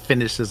arrow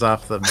finishes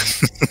off them.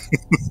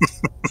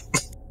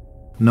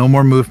 No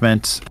more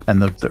movement,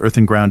 and the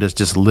earthen ground is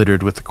just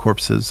littered with the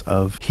corpses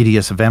of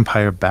hideous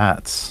vampire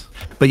bats.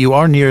 But you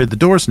are near the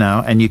doors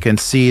now, and you can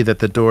see that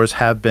the doors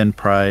have been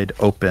pried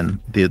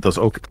open. Those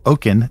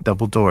oaken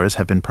double doors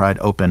have been pried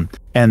open.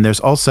 And there's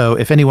also,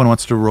 if anyone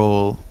wants to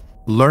roll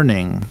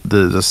learning,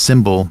 the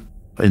symbol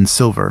in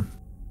silver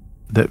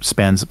that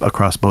spans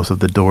across both of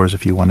the doors,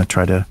 if you want to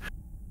try to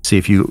see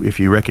if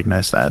you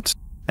recognize that.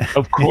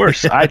 Of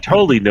course. I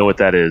totally know what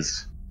that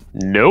is.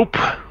 Nope.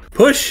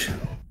 Push.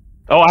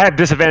 Oh, I had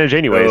disadvantage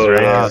anyways,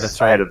 right? Oh,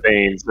 that's right. I had a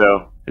vein,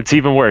 so it's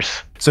even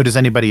worse. So does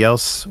anybody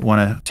else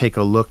want to take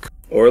a look?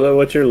 Orla,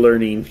 what's your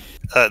learning?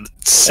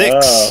 6.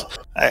 Oh.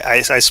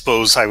 I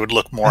suppose I would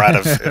look more out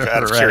of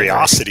Right,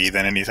 curiosity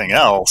than anything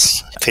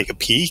else. Take a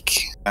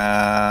peek.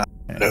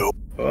 No.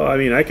 Well, I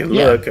mean, I can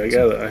look. I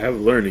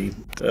have learning.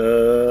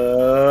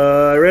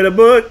 I read a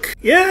book.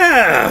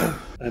 Yeah!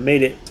 I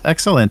made it.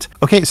 Excellent.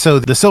 Okay, so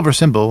the silver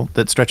symbol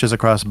that stretches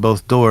across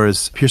both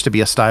doors appears to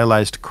be a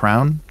stylized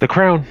crown. The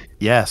crown.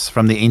 Yes,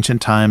 from the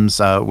ancient times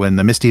when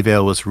the Misty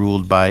Vale was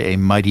ruled by a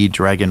mighty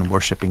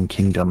dragon-worshipping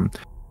kingdom.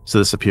 So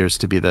this appears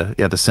to be the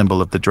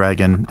symbol of the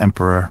dragon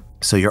emperor.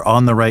 So you're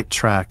on the right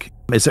track.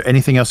 Is there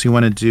anything else you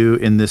want to do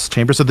in this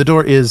chamber? So the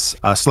door is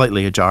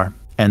slightly ajar.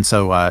 And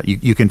so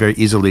you can very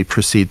easily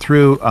proceed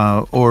through,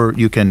 or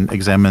you can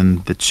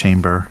examine the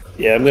chamber.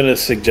 Yeah, I'm going to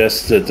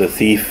suggest that the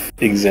thief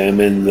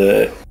examine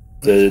the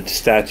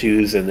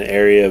statues and the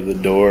area of the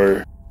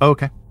door. Oh,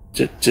 okay.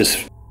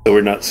 Just so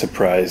we're not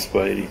surprised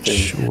by anything.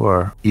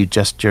 Sure. You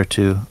gesture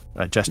to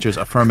gestures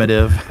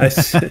affirmative. I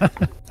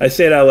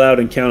say it out loud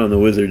and count on the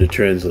wizard to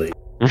translate.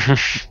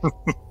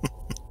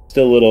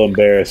 Still a little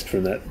embarrassed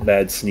from that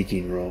bad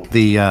sneaking roll.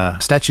 The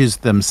statues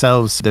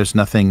themselves, there's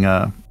nothing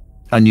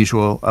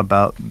unusual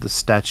about the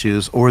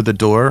statues or the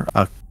door.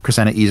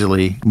 Krisanna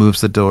easily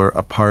moves the door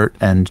apart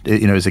and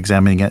is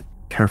examining it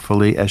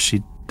carefully as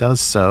she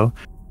does so.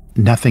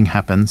 Nothing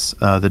happens.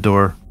 The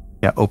door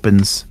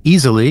opens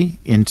easily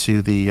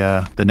into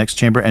the next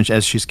chamber, and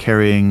as she's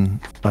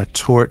carrying a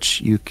torch,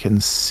 you can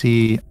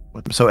see.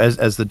 So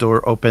as the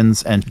door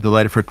opens and the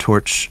light of her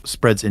torch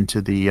spreads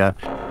into the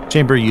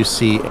chamber, you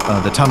see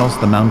the tunnels,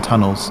 the mound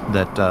tunnels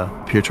that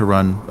appear to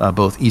run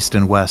both east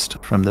and west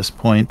from this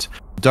point.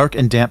 Dark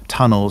and damp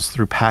tunnels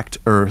through packed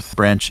earth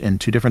branch in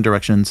 2 different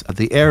directions.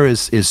 The air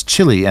is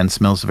chilly and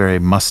smells very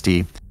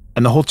musty,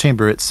 and the whole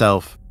chamber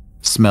itself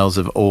smells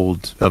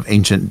of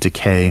ancient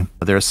decay.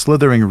 There are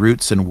slithering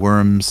roots and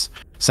worms.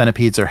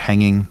 Centipedes are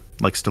hanging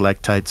like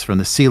stalactites from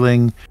the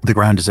ceiling. The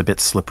ground is a bit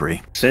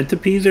slippery.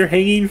 Centipedes are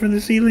hanging from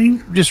the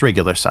ceiling? Just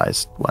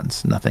regular-sized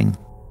ones. Nothing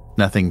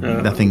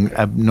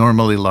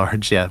abnormally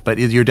large, but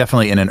you're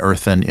definitely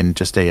in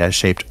just a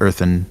shaped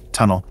earthen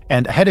tunnel.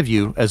 And ahead of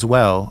you as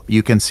well,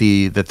 you can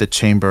see that the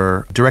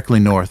chamber directly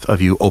north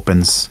of you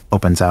opens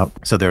out.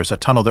 So there's a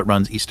tunnel that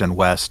runs east and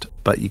west,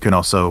 but you can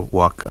also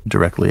walk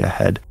directly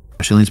ahead.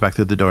 She leans back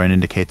through the door and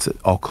indicates it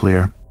all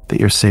clear. that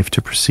you're safe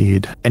to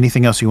proceed.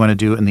 Anything else you want to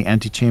do in the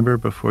antechamber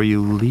before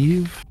you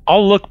leave?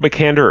 I'll look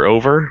Makander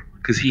over,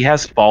 because he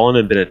has fallen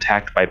and been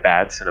attacked by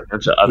bats and a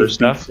bunch of other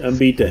stuff. I'm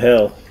beat to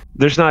hell.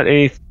 There's not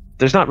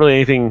really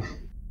anything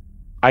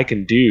I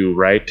can do,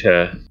 right,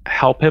 to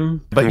help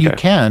him? But you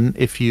can,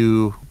 if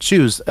you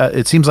choose.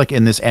 It seems like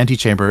in this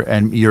antechamber,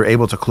 and you're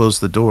able to close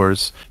the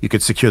doors, you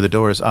could secure the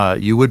doors,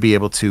 you would be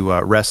able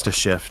to rest a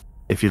shift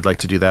if you'd like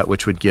to do that,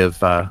 which would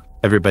give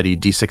everybody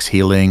D6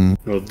 healing.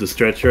 Oh, the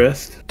stretch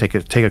rest? Take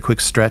a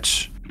quick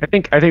stretch. I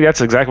think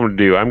that's exactly what to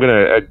do. I'm going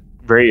to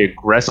very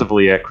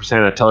aggressively at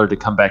Chrisana tell her to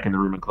come back in the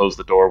room and close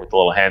the door with the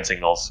little hand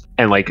signals.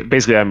 And like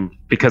basically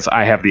because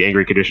I have the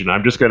angry condition,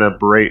 I'm just going to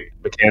berate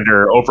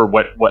Makander over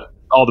what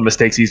all the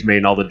mistakes he's made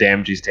and all the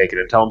damage he's taken,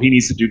 and tell him he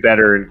needs to do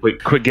better and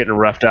quit getting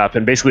roughed up.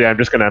 And basically I'm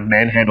just going to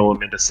manhandle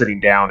him into sitting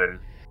down and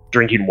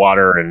drinking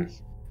water and,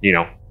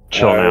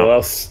 chilling out. Well,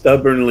 I'll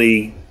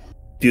stubbornly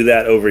do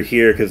that over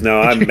here because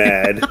now I'm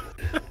mad.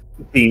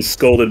 Being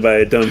scolded by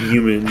a dumb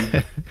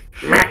human.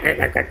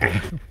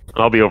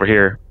 I'll be over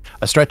here.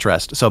 A stretch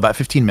rest, so about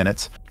 15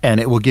 minutes, and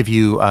it will give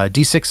you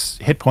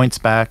D6 hit points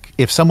back.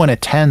 If someone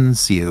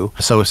attends you,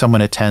 so if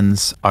someone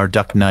attends our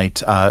Duck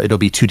Knight, it'll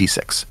be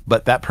 2D6,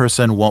 but that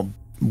person will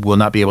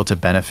not be able to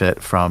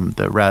benefit from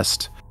the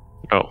rest.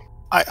 Oh.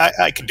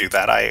 I can do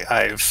that.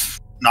 I've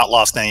not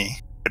lost any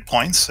hit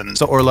points. And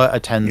so Orla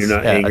attends. You're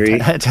not angry?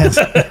 Attends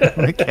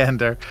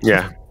Makander.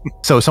 Yeah.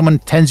 So someone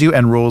tends you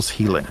and rolls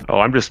healing. Oh,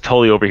 I'm just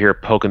totally over here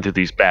poking through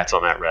these bats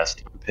on that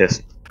rest. I'm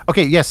pissed.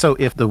 Okay, yeah, so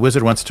if the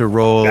wizard wants to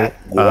roll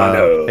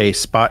a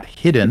spot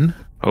hidden.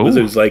 Oh.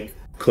 Wizards like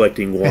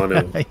collecting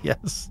guano.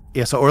 Yes.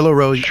 Yeah, so Orla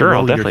roll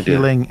your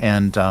healing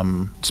and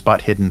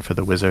spot hidden for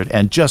the wizard,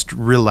 and just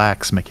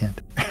relax,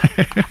 Makander.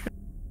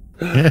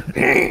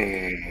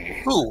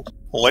 Ooh,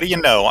 what do you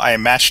know? I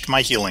matched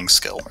my healing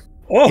skill.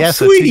 Oh, yeah,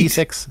 so sweet.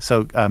 2d6.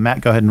 So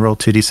Matt, go ahead and roll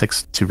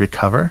 2d6 to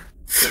recover.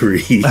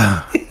 3.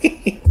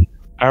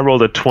 I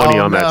rolled a 20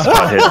 on that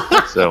spot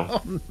hit, so...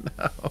 Oh,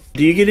 no.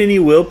 Do you get any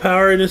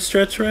willpower in a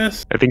stretch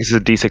rest? I think it's a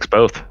D6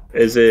 both.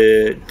 Is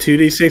it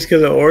 2d6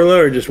 because of Orla,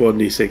 or just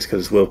 1d6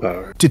 because of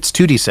willpower? It's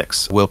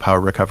 2d6 willpower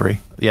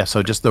recovery. Yeah,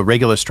 so just the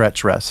regular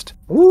stretch rest.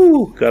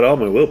 Ooh, got all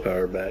my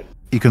willpower back.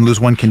 You can lose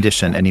one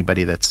condition,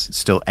 anybody that's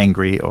still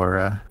angry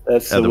or...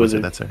 That's the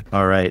wizard. That's it.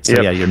 All right,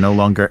 so yeah, you're no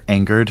longer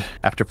angered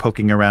after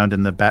poking around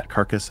in the bat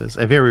carcasses.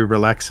 A very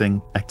relaxing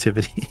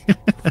activity.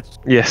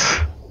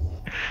 Yes.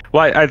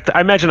 Well, I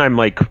imagine I'm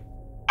like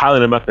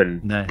piling them up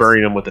and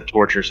burning them with a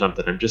torch or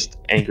something. I'm just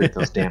angry at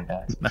those damn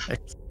bats.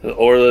 Nice.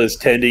 Orla is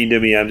tending to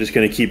me. I'm just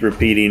going to keep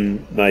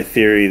repeating my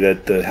theory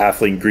that the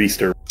halfling greased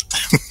her.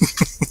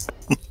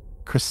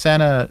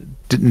 Chrisana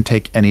didn't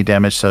take any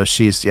damage, so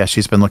she's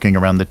been looking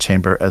around the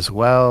chamber as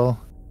well.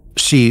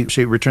 She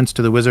returns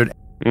to the wizard.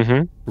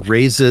 Mm-hmm.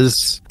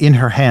 Raises in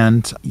her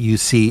hand. You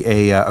see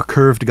a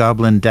curved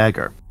goblin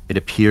dagger.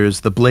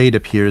 The blade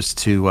appears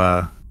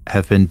to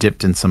have been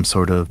dipped in some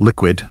sort of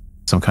liquid,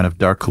 some kind of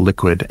dark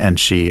liquid, and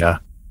she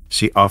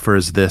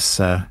offers this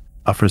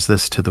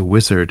to the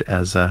wizard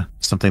as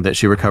something that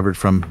she recovered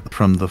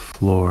from the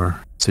floor.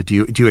 So do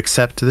you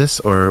accept this,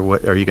 or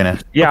what are you gonna?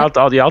 Yeah,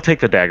 okay. I'll take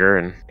the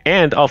dagger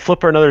and I'll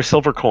flip her another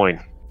silver coin.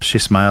 She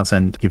smiles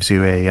and gives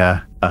you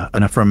an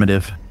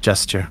affirmative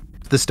gesture.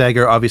 This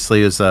dagger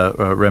obviously is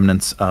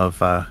remnants of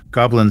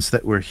goblins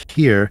that were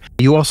here.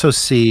 You also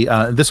see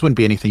this wouldn't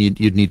be anything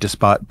you'd need to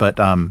spot, but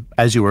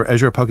as you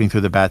were poking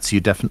through the bats,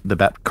 the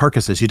bat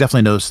carcasses, you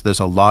definitely notice there's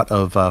a lot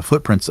of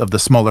footprints, of the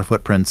smaller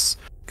footprints,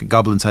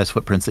 goblin-sized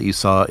footprints that you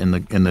saw in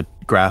the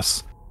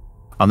grass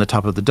on the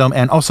top of the dome,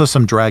 and also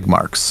some drag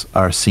marks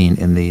are seen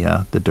in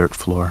the dirt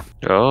floor.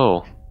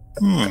 Oh,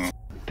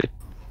 they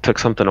took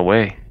something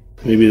away.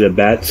 Maybe the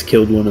bats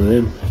killed one of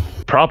them.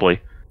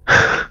 Probably.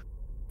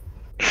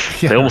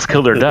 Yeah. They almost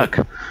killed their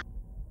duck.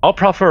 I'll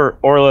proffer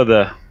Orla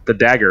the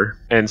dagger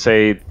and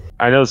say,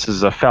 I know this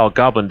is a foul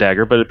goblin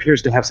dagger, but it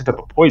appears to have some type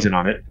of poison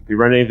on it. If you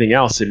run anything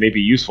else, it may be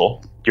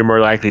useful. You're more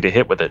likely to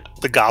hit with it.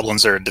 The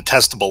goblins are a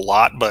detestable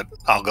lot, but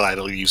I'll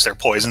gladly use their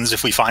poisons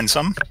if we find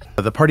some.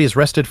 The party is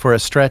rested for a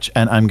stretch,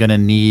 and I'm going to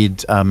need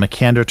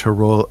Makander to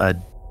roll a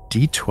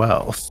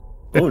d12.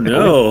 Oh,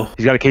 no.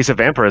 He's got a case of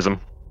vampirism.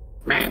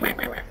 I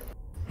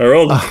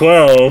rolled a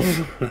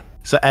 12.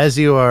 So as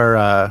you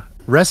are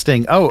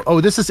resting,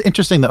 this is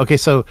interesting though. Okay,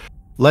 so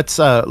let's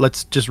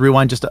just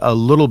rewind just a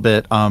little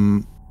bit.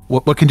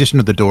 What condition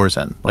are the doors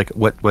in? Like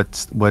what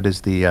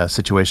is the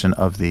situation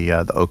of the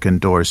oaken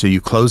doors? So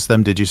you closed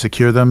them? Did you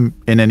secure them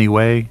in any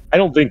way? I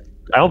don't think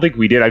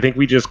we did. I think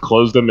we just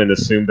closed them and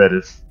assumed that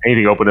if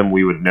anything opened them,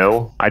 we would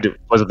know.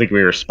 Wasn't thinking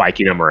we were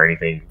spiking them or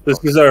anything.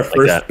 This is our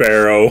first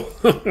barrow.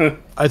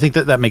 I think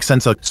that makes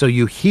sense. So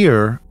you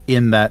hear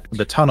in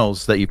the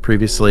tunnels that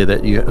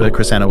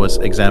Chrisana was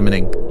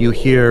examining, you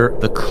hear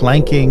the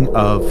clanking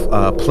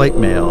of plate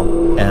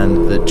mail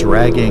and the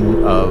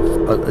dragging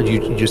of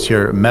you just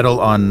hear metal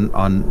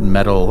on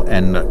metal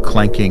and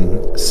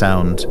clanking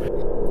sound,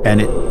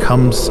 and it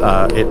comes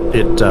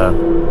it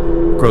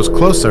grows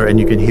closer, and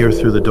you can hear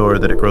through the door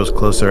that it grows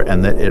closer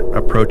and that it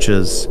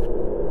approaches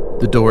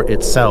the door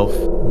itself,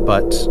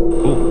 but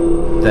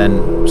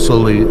then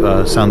slowly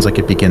sounds like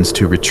it begins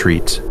to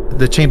retreat.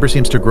 The chamber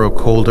seems to grow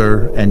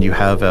colder, and you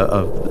have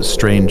a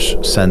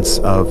strange sense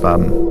of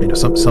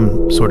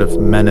some sort of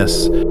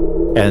menace.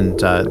 And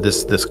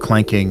this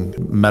clanking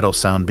metal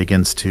sound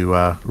begins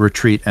to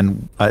retreat,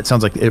 and it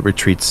sounds like it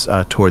retreats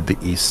toward the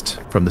east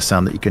from the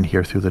sound that you can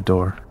hear through the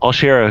door. I'll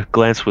share a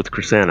glance with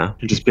Chrisanna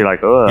and just be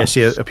like, "Oh." Yeah,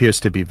 she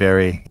appears to be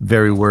very,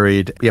 very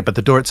worried. Yeah, but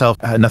the door itself,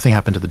 nothing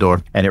happened to the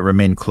door, and it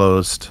remained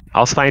closed.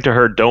 I'll sign to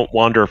her, "Don't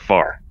wander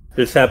far."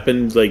 This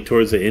happened like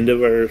towards the end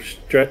of our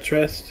stretch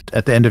rest?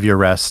 At the end of your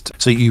rest.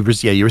 So you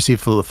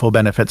receive full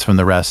benefits from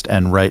the rest,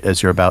 and right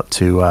as you're about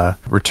to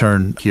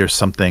return, here's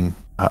something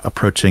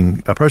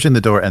approaching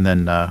the door and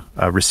then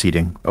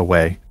receding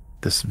away.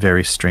 This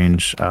very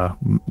strange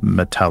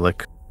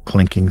metallic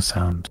clinking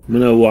sound. I'm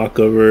gonna walk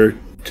over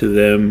to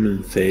them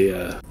and say,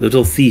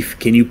 "Little thief,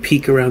 can you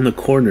peek around the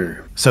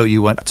corner?" So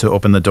you went to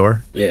open the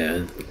door?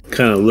 Yeah,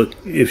 kind of look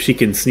if she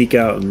can sneak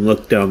out and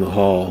look down the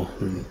hall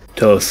and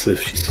tell us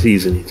if she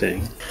sees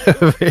anything.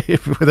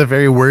 With a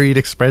very worried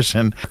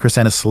expression,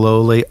 Chrisanna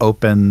slowly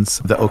opens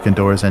the oaken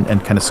doors and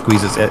kind of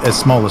squeezes as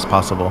small as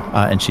possible,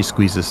 and she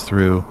squeezes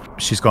through.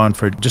 She's gone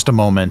for just a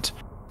moment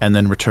and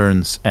then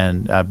returns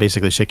and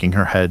basically shaking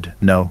her head.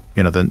 No,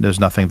 there's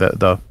nothing.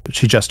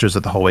 She gestures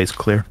that the hallway is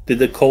clear. Did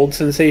the cold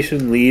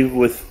sensation leave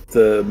with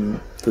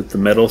the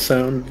metal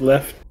sound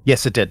left?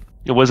 Yes, it did.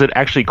 Was it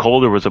actually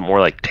cold, or was it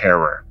more like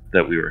terror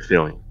that we were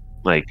feeling?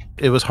 Like,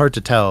 it was hard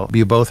to tell.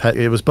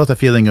 It was both a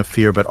feeling of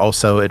fear, but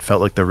also it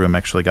felt like the room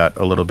actually got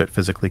a little bit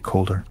physically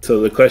colder.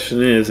 So the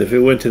question is, if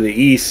it went to the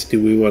east,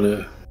 do we want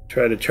to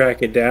try to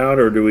track it down,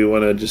 or do we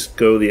want to just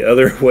go the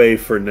other way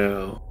for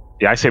now?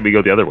 Yeah, I say we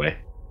go the other way.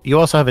 You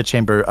also have a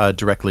chamber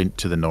directly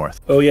to the north.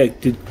 Oh yeah,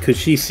 could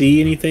she see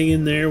anything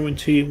in there when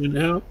she went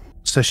out?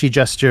 So she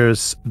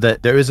gestures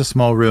that there is a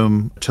small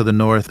room to the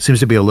north.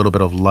 Seems to be a little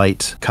bit of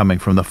light coming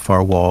from the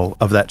far wall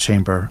of that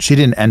chamber. She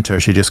didn't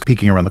enter. She just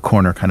peeking around the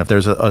corner. Kind of.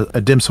 There's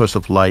a dim source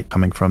of light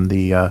coming from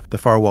the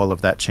far wall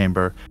of that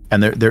chamber,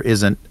 and there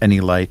isn't any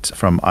light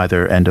from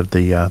either end of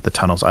the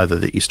tunnels, either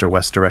the east or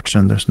west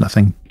direction. There's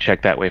nothing.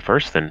 Check that way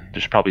first. Then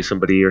there's probably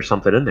somebody or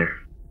something in there.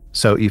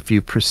 So if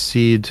you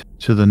proceed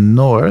to the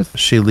north,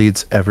 she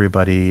leads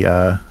everybody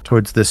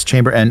towards this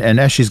chamber. And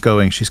as she's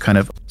going, she's kind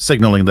of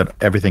signaling that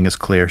everything is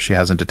clear. She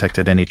hasn't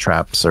detected any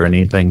traps or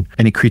anything,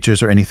 any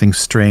creatures or anything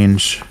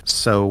strange.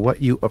 So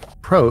what you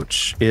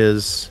approach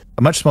is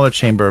a much smaller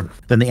chamber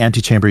than the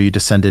antechamber you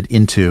descended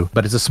into,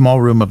 but it's a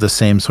small room of the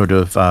same sort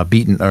of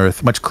beaten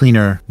earth, much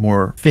cleaner,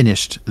 more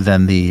finished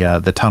than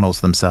the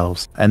tunnels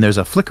themselves. And there's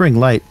a flickering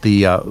light,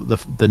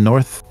 the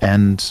north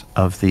end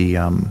of the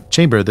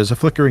chamber. There's a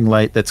flickering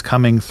light that's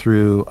coming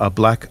through a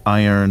black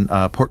iron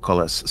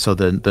portcullis. So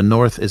the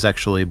north is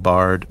actually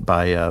barred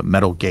by a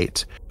metal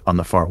gate on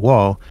the far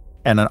wall.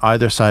 And on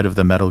either side of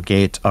the metal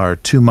gate are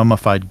two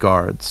mummified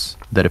guards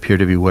that appear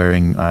to be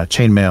wearing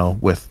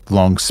chainmail with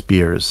long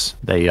spears.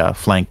 They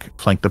flank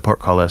the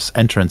portcullis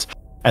entrance.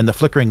 And the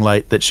flickering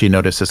light that she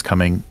notices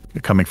coming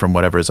from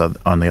whatever is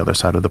on the other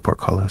side of the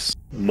portcullis.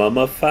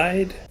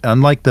 Mummified?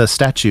 Unlike the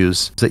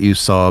statues that you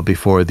saw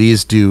before,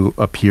 these do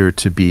appear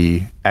to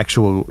be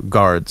actual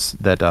guards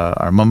that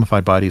are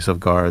mummified bodies of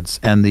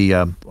guards. And the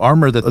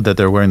armor that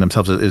they're wearing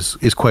themselves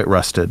is quite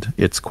rusted.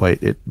 It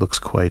looks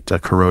quite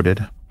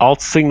corroded. I'll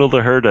signal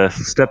to her to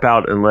step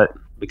out and let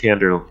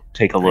Makander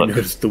take a look. I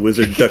noticed the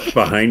wizard ducked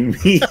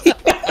behind me.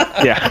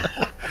 Yeah.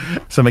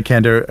 So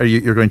Makander,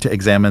 you're going to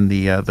examine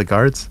the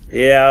guards?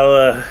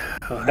 Yeah,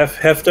 I'll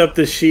heft up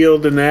the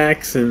shield and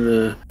axe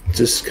and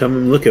just come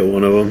and look at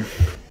one of them.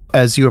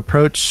 As you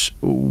approach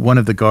one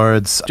of the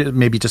guards,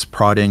 maybe just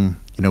prodding,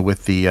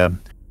 with the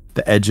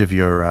edge of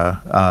your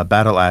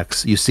battle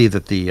axe, you see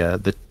that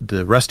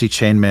the rusty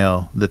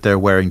chainmail that they're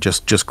wearing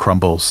just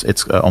crumbles.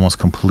 It's almost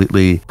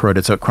completely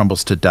corroded, so it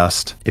crumbles to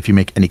dust if you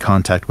make any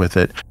contact with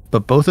it.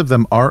 But both of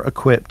them are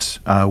equipped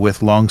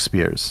with long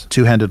spears,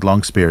 two-handed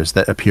long spears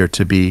that appear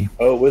to be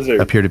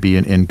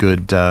in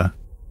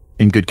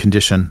good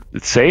condition.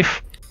 It's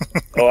safe?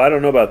 Oh, I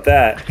don't know about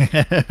that.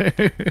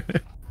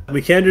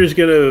 Makander's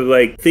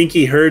gonna think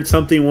he heard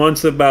something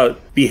once about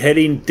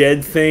beheading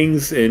dead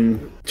things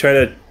and try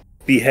to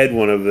behead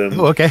one of them.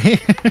 Okay.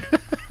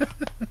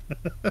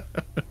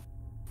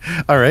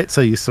 All right,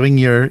 so you're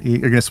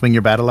gonna swing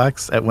your battle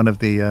axe at one of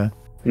the.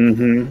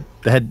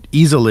 The head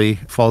easily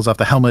falls off.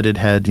 The helmeted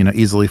head,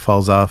 easily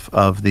falls off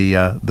of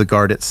the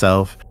guard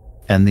itself,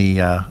 and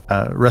the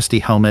rusty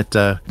helmet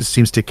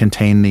seems to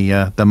contain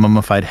the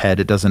mummified head.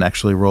 It doesn't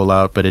actually roll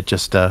out, but it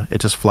just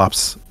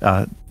flops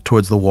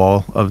towards the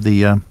wall of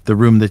the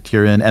room that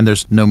you're in, and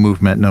there's no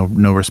movement,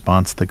 no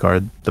response.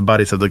 The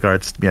bodies of the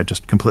guards,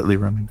 just completely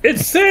roaming.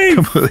 It's safe.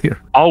 Completely.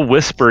 I'll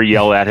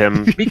yell at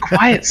him. Be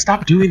quiet!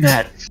 Stop doing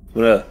that.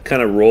 I'm gonna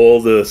kind of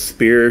roll the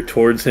spear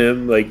towards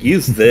him.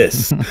 Use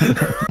this.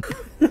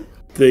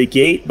 The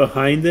gate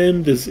behind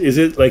them, is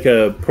it like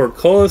a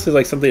portcullis? Is it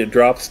like something that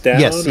drops down?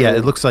 Yes, yeah,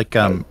 it looks like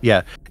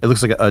it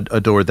looks like a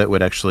door that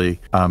would actually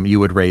you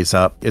would raise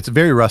up. It's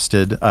very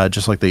rusted,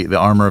 just like the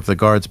armor of the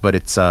guards, but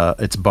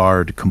it's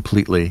barred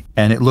completely,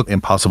 and it looked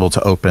impossible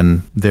to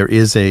open. There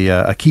is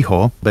a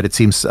keyhole, but it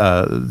seems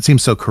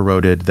so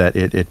corroded that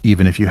it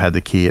even if you had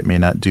the key, it may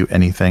not do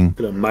anything.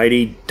 Could a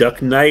mighty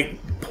Duck Knight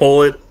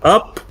pull it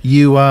up?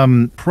 You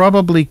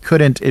probably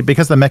couldn't,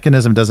 because the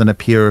mechanism doesn't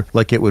appear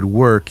like it would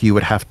work. You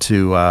would have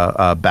to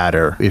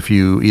batter. If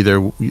you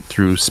either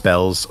through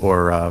spells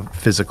or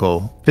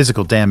physical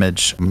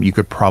damage, you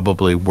could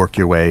probably work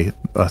your way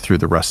through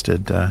the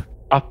rusted.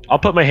 I'll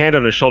put my hand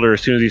on his shoulder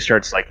as soon as he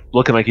starts like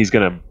looking like he's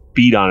gonna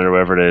beat on it or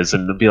whatever it is,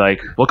 and be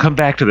like, "We'll come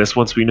back to this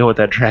once we know what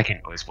that dragon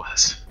noise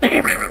was."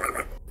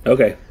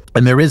 Okay.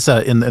 And there is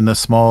in the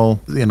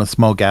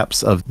small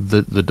gaps of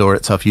the door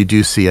itself, you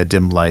do see a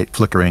dim light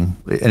flickering,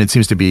 and it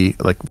seems to be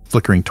like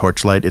flickering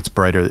torchlight. It's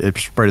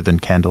brighter than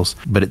candles,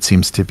 but it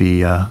seems to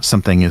be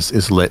something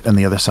is lit on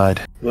the other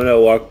side. I'm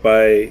gonna walk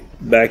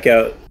back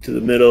out to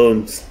the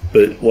middle,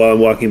 but while I'm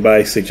walking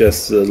by,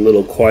 suggest a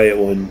little quiet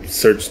one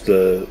search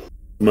the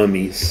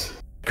mummies.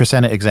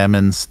 Krisanna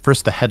examines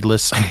first the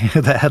headless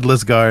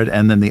guard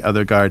and then the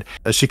other guard.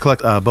 She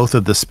collects both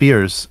of the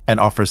spears and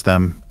offers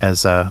them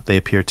as they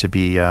appear to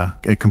be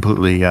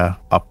completely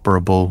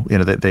operable.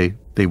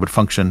 They would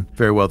function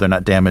very well. They're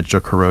not damaged or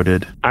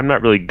corroded. I'm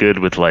not really good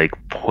with like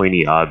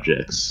pointy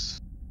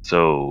objects,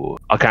 so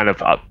I'll kind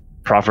of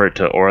proffer it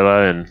to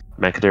Orla and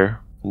Makander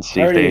and see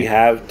if they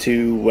have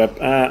two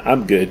weapons.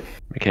 I'm good.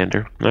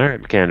 Makander. All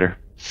right, Makander.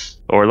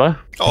 Orla?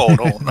 Oh,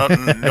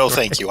 no,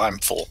 thank you. I'm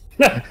full.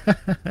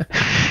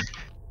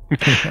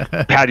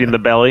 Patting the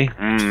belly.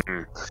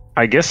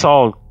 I guess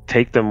I'll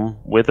take them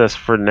with us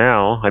for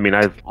now. I mean,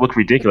 I look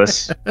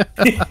ridiculous.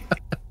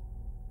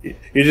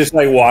 You're just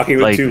like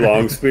walking with two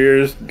long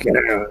spears.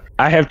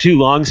 I have two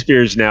long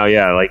spears now.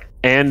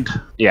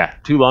 Yeah,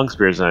 two long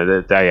spears.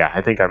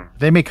 I think I'm.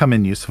 They may come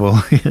in useful.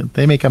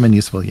 They may come in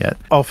useful yet.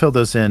 I'll fill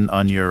those in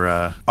on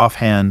your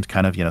offhand,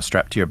 kind of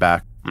strapped to your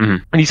back.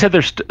 Mm-hmm. And you said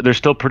they're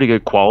still pretty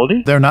good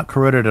quality? They're not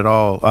corroded at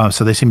all,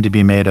 so they seem to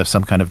be made of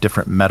some kind of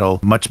different metal,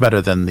 much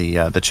better than the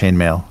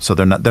chainmail. So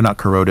they're not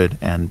corroded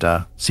and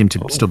seem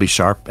to still be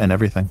sharp and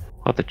everything.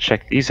 I'll have to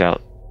check these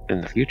out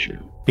in the future.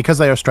 Because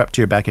they are strapped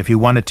to your back, if you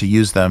wanted to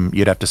use them,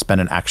 you'd have to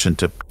spend an action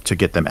to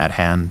get them at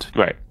hand.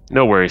 Right.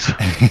 No worries.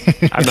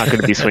 I'm not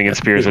going to be swinging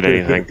spears at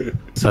anything.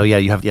 So yeah,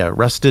 you have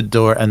rusted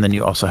door, and then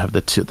you also have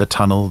the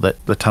tunnels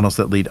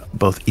that lead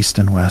both east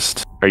and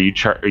west. Are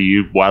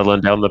you waddling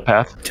down the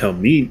path? Tell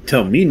me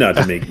not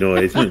to make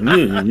noise.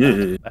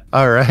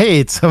 All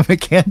right, so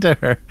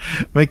Makander,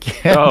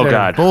 oh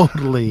God,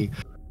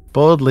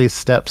 boldly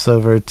steps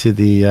over to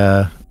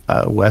the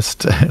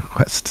west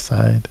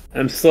side.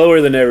 I'm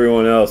slower than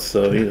everyone else,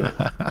 so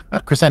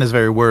Krisanna is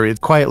very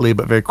worried, quietly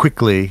but very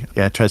quickly.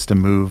 Tries to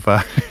move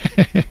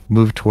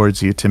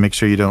towards you to make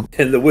sure you don't.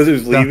 And the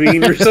wizard's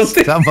leaving or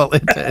something. Stumble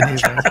into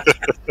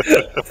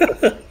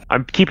anything.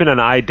 I'm keeping an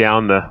eye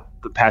down the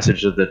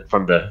passage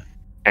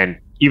and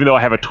even though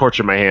I have a torch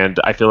in my hand,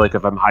 I feel like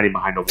if I'm hiding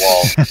behind a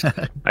wall,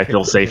 I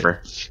feel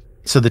safer.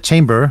 So the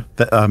chamber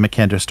that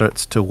Makander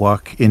starts to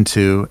walk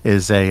into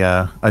is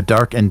a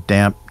dark and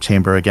damp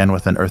chamber, again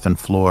with an earthen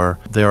floor.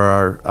 There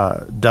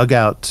are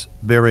dugout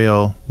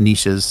burial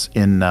niches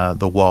in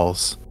the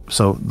walls.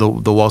 So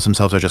the walls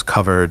themselves are just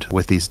covered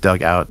with these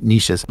dugout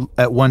niches.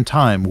 At one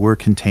time, were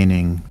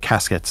containing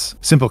caskets,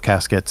 simple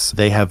caskets.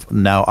 They have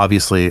now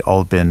obviously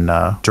all been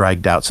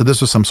dragged out. So this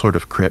was some sort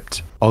of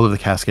crypt. All of the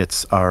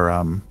caskets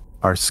are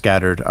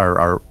scattered,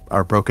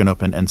 are broken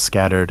open and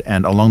scattered,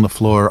 and along the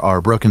floor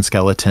are broken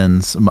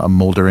skeletons,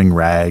 moldering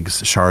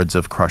rags, shards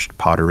of crushed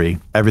pottery.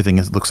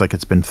 Everything looks like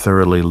it's been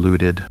thoroughly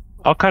looted.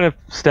 I'll kind of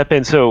step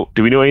in. So,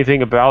 do we know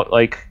anything about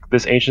like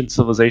this ancient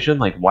civilization?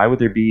 Like, why would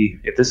there be,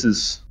 if this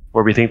is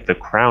where we think the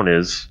crown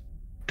is,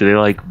 do they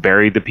like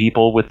bury the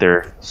people with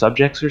their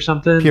subjects or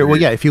something? Here, well,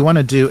 yeah. If you want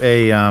to do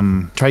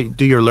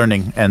do your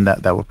learning, and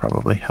that will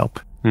probably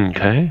help.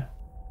 Okay.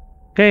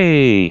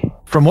 Hey.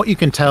 From what you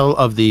can tell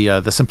of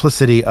the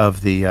simplicity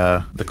of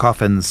the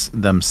coffins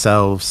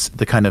themselves,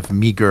 the kind of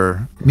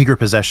meager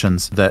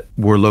possessions that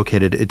were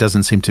located, it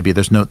doesn't seem to be.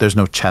 There's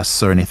no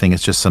chests or anything.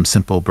 It's just some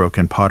simple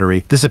broken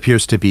pottery. This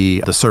appears to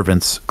be the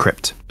servants'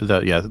 crypt.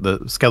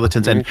 The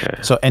skeletons, and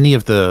so any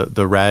of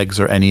the rags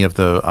or any of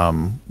the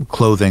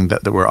clothing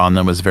that were on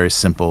them was very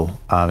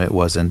simple. It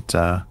wasn't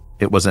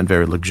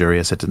very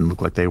luxurious. It didn't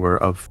look like they were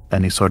of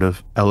any sort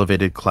of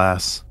elevated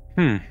class.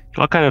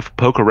 I'll kind of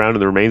poke around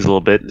in the remains a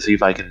little bit and see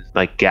if I can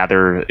like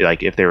gather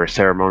like if they were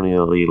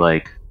ceremonially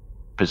like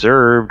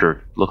preserved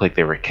or look like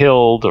they were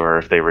killed, or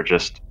if they were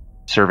just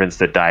servants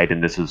that died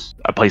and this is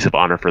a place of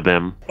honor for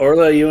them.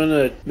 Orla, you want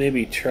to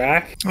maybe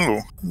track? Oh,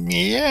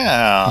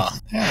 yeah.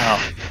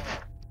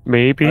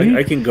 Maybe.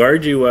 I can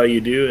guard you while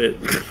you do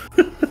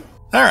it.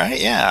 All right,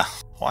 yeah.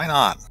 Why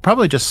not?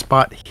 Probably just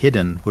spot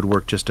hidden would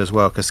work just as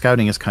well, because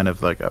scouting is kind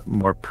of like a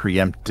more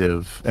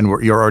preemptive, and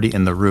you're already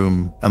in the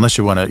room, unless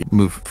you want to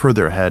move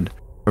further ahead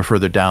or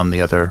further down the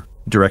other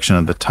direction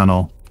of the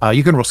tunnel.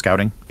 You can roll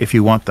scouting if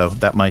you want, though.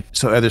 That might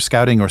either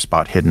scouting or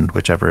spot hidden,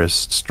 whichever is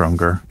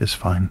stronger, is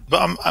fine.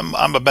 But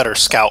I'm a better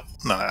scout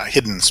than a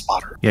hidden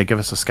spotter. Yeah, give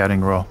us a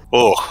scouting roll.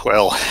 Oh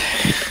well,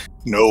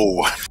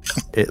 no.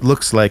 It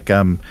looks like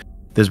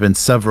there's been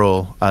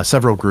several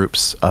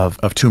groups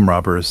of tomb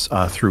robbers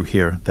through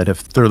here that have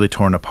thoroughly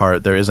torn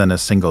apart. There isn't a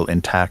single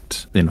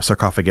intact,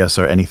 sarcophagus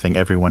or anything.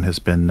 Everything has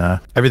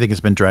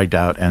been dragged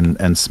out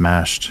and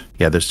smashed.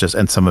 Yeah, there's just,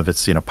 and some of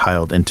it's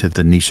piled into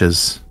the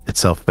niches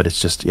itself, but it's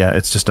just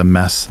a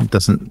mess. It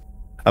doesn't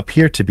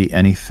appear to be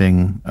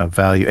anything of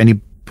value.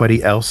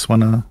 Anybody else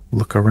want to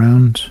look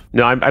around?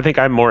 No, I think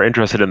I'm more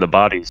interested in the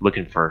bodies,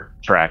 looking for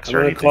tracks I'm or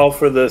gonna anything. call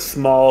for the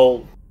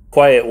small,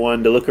 quiet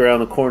one to look around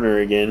the corner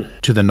again.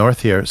 To the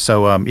north here.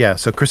 So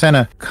so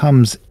Krisanna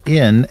comes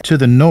in. To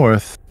the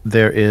north,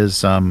 there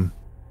is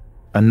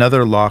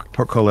another locked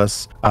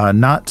portcullis,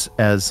 not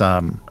as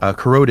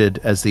corroded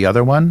as the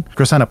other one.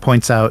 Krisanna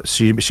points out,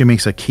 she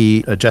makes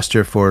a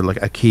gesture for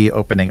like a key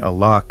opening a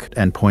lock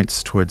and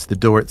points towards the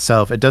door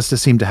itself. It does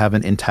seem to have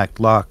an intact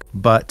lock,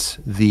 but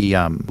the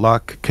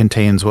lock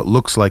contains what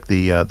looks like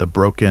a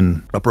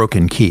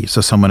broken key.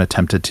 So someone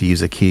attempted to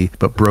use a key,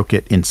 but broke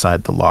it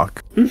inside the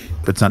lock.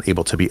 It's not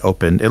able to be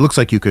opened. It looks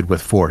like you could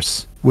with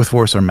force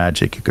or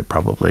magic, you could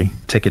probably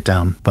take it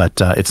down, but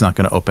it's not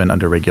going to open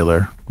under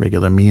regular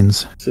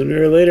means.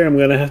 Sooner or later, I'm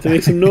going to have to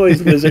make some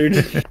noise,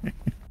 wizard.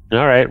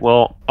 All right,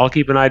 well, I'll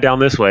keep an eye down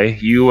this way.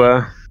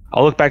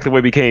 I'll look back the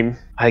way we came.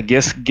 I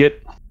guess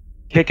get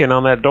kicking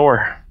on that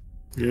door.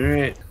 All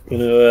right. I'm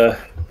going to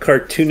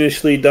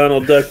cartoonishly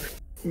Donald Duck,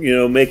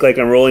 make like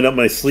I'm rolling up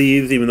my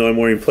sleeves, even though I'm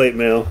wearing plate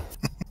mail,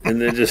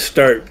 and then just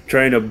start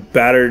trying to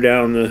batter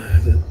down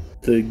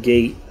the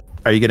gate.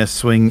 Are you going to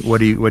swing?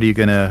 Are you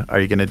going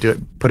to do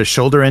it? Put a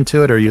shoulder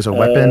into it or use a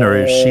weapon or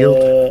a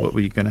shield? What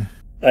were you going to?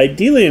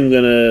 Ideally, I'm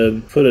going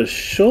to put a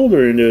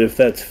shoulder into it if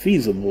that's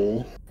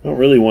feasible. I don't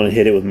really want to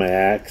hit it with my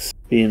axe,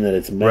 being that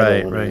it's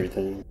metal and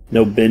everything.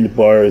 No bend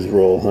bars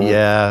roll, huh?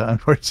 Yeah,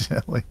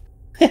 unfortunately.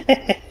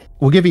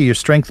 We'll give you your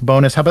strength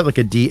bonus. How about like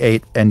a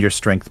D8 and your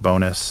strength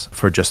bonus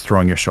for just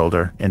throwing your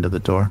shoulder into the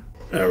door?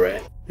 All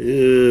right.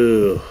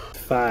 Ooh.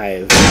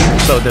 5.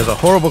 So there's a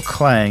horrible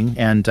clang,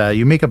 and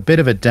you make a bit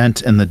of a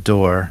dent in the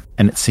door,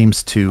 and it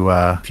seems to,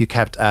 if you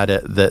kept at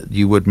it, that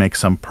you would make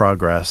some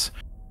progress.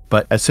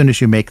 But as soon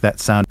as you make that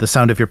sound, the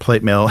sound of your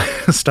plate mail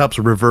stops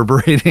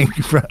reverberating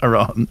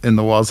around in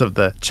the walls of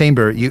the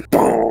chamber.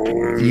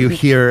 You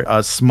hear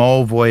a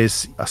small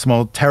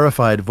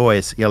terrified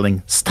voice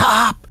yelling,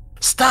 "Stop!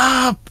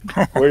 Stop!"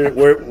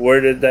 Where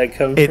did that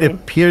come from? It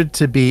appeared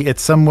to be,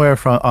 it's somewhere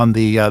on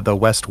the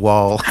west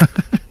wall,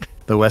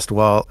 the west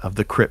wall of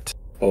the crypt.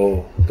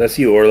 Oh, that's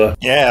you, Orla.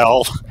 Yeah.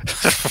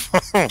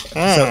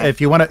 So if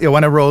you want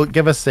to roll,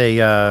 give us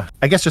I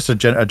guess just a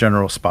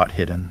general spot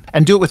hidden,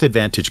 and do it with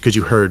advantage because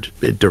you heard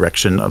the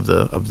direction of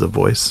the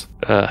voice.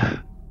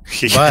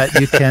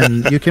 But you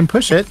can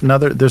push it.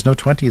 There's no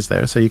 20s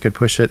there, so you could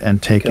push it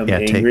and take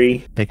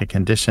a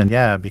condition.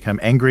 Yeah, become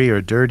angry or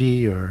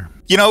dirty or.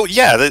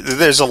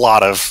 There's a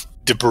lot of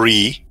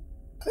debris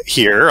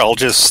here. I'll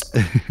just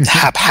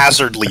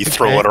haphazardly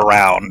throw it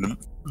around.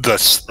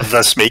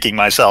 Thus making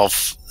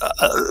myself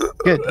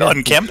good.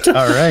 Unkempt.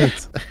 All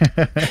right.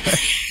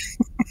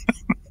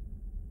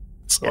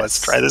 So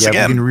let's try this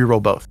again. We can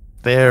reroll both.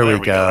 There we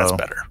go. That's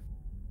better.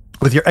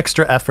 With your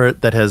extra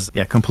effort that has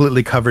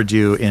completely covered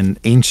you in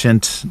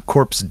ancient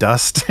corpse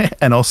dust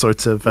and all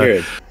sorts of... You're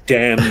a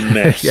damn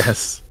mess.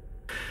 Yes.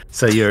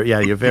 So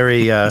you're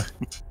very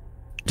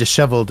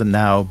disheveled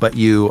now, but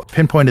you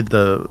pinpointed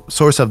the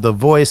source of the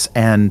voice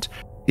and...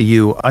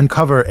 You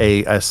uncover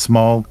a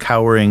small,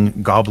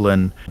 cowering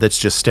goblin that's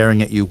just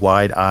staring at you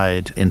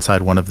wide-eyed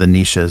inside one of the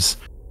niches.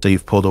 So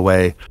you've pulled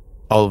away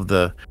all of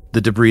the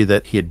debris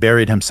that he had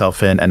buried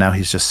himself in, and now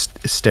he's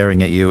just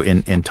staring at you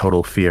in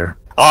total fear.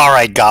 All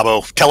right,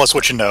 Gobbo, tell us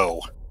what you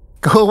know.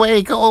 Go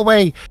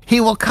away. He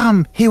will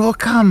come.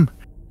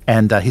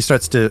 And he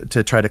starts to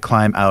try to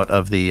climb out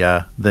of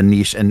the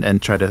niche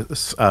and try to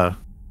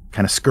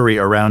kind of scurry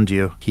around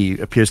you. He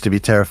appears to be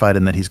terrified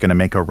and that he's going to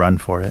make a run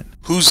for it.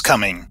 Who's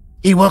coming?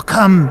 He will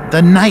come. The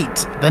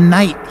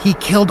night. He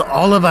killed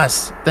all of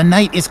us. The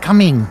night is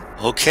coming.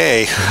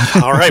 Okay.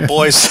 All right,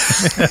 boys.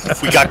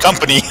 We got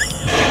company.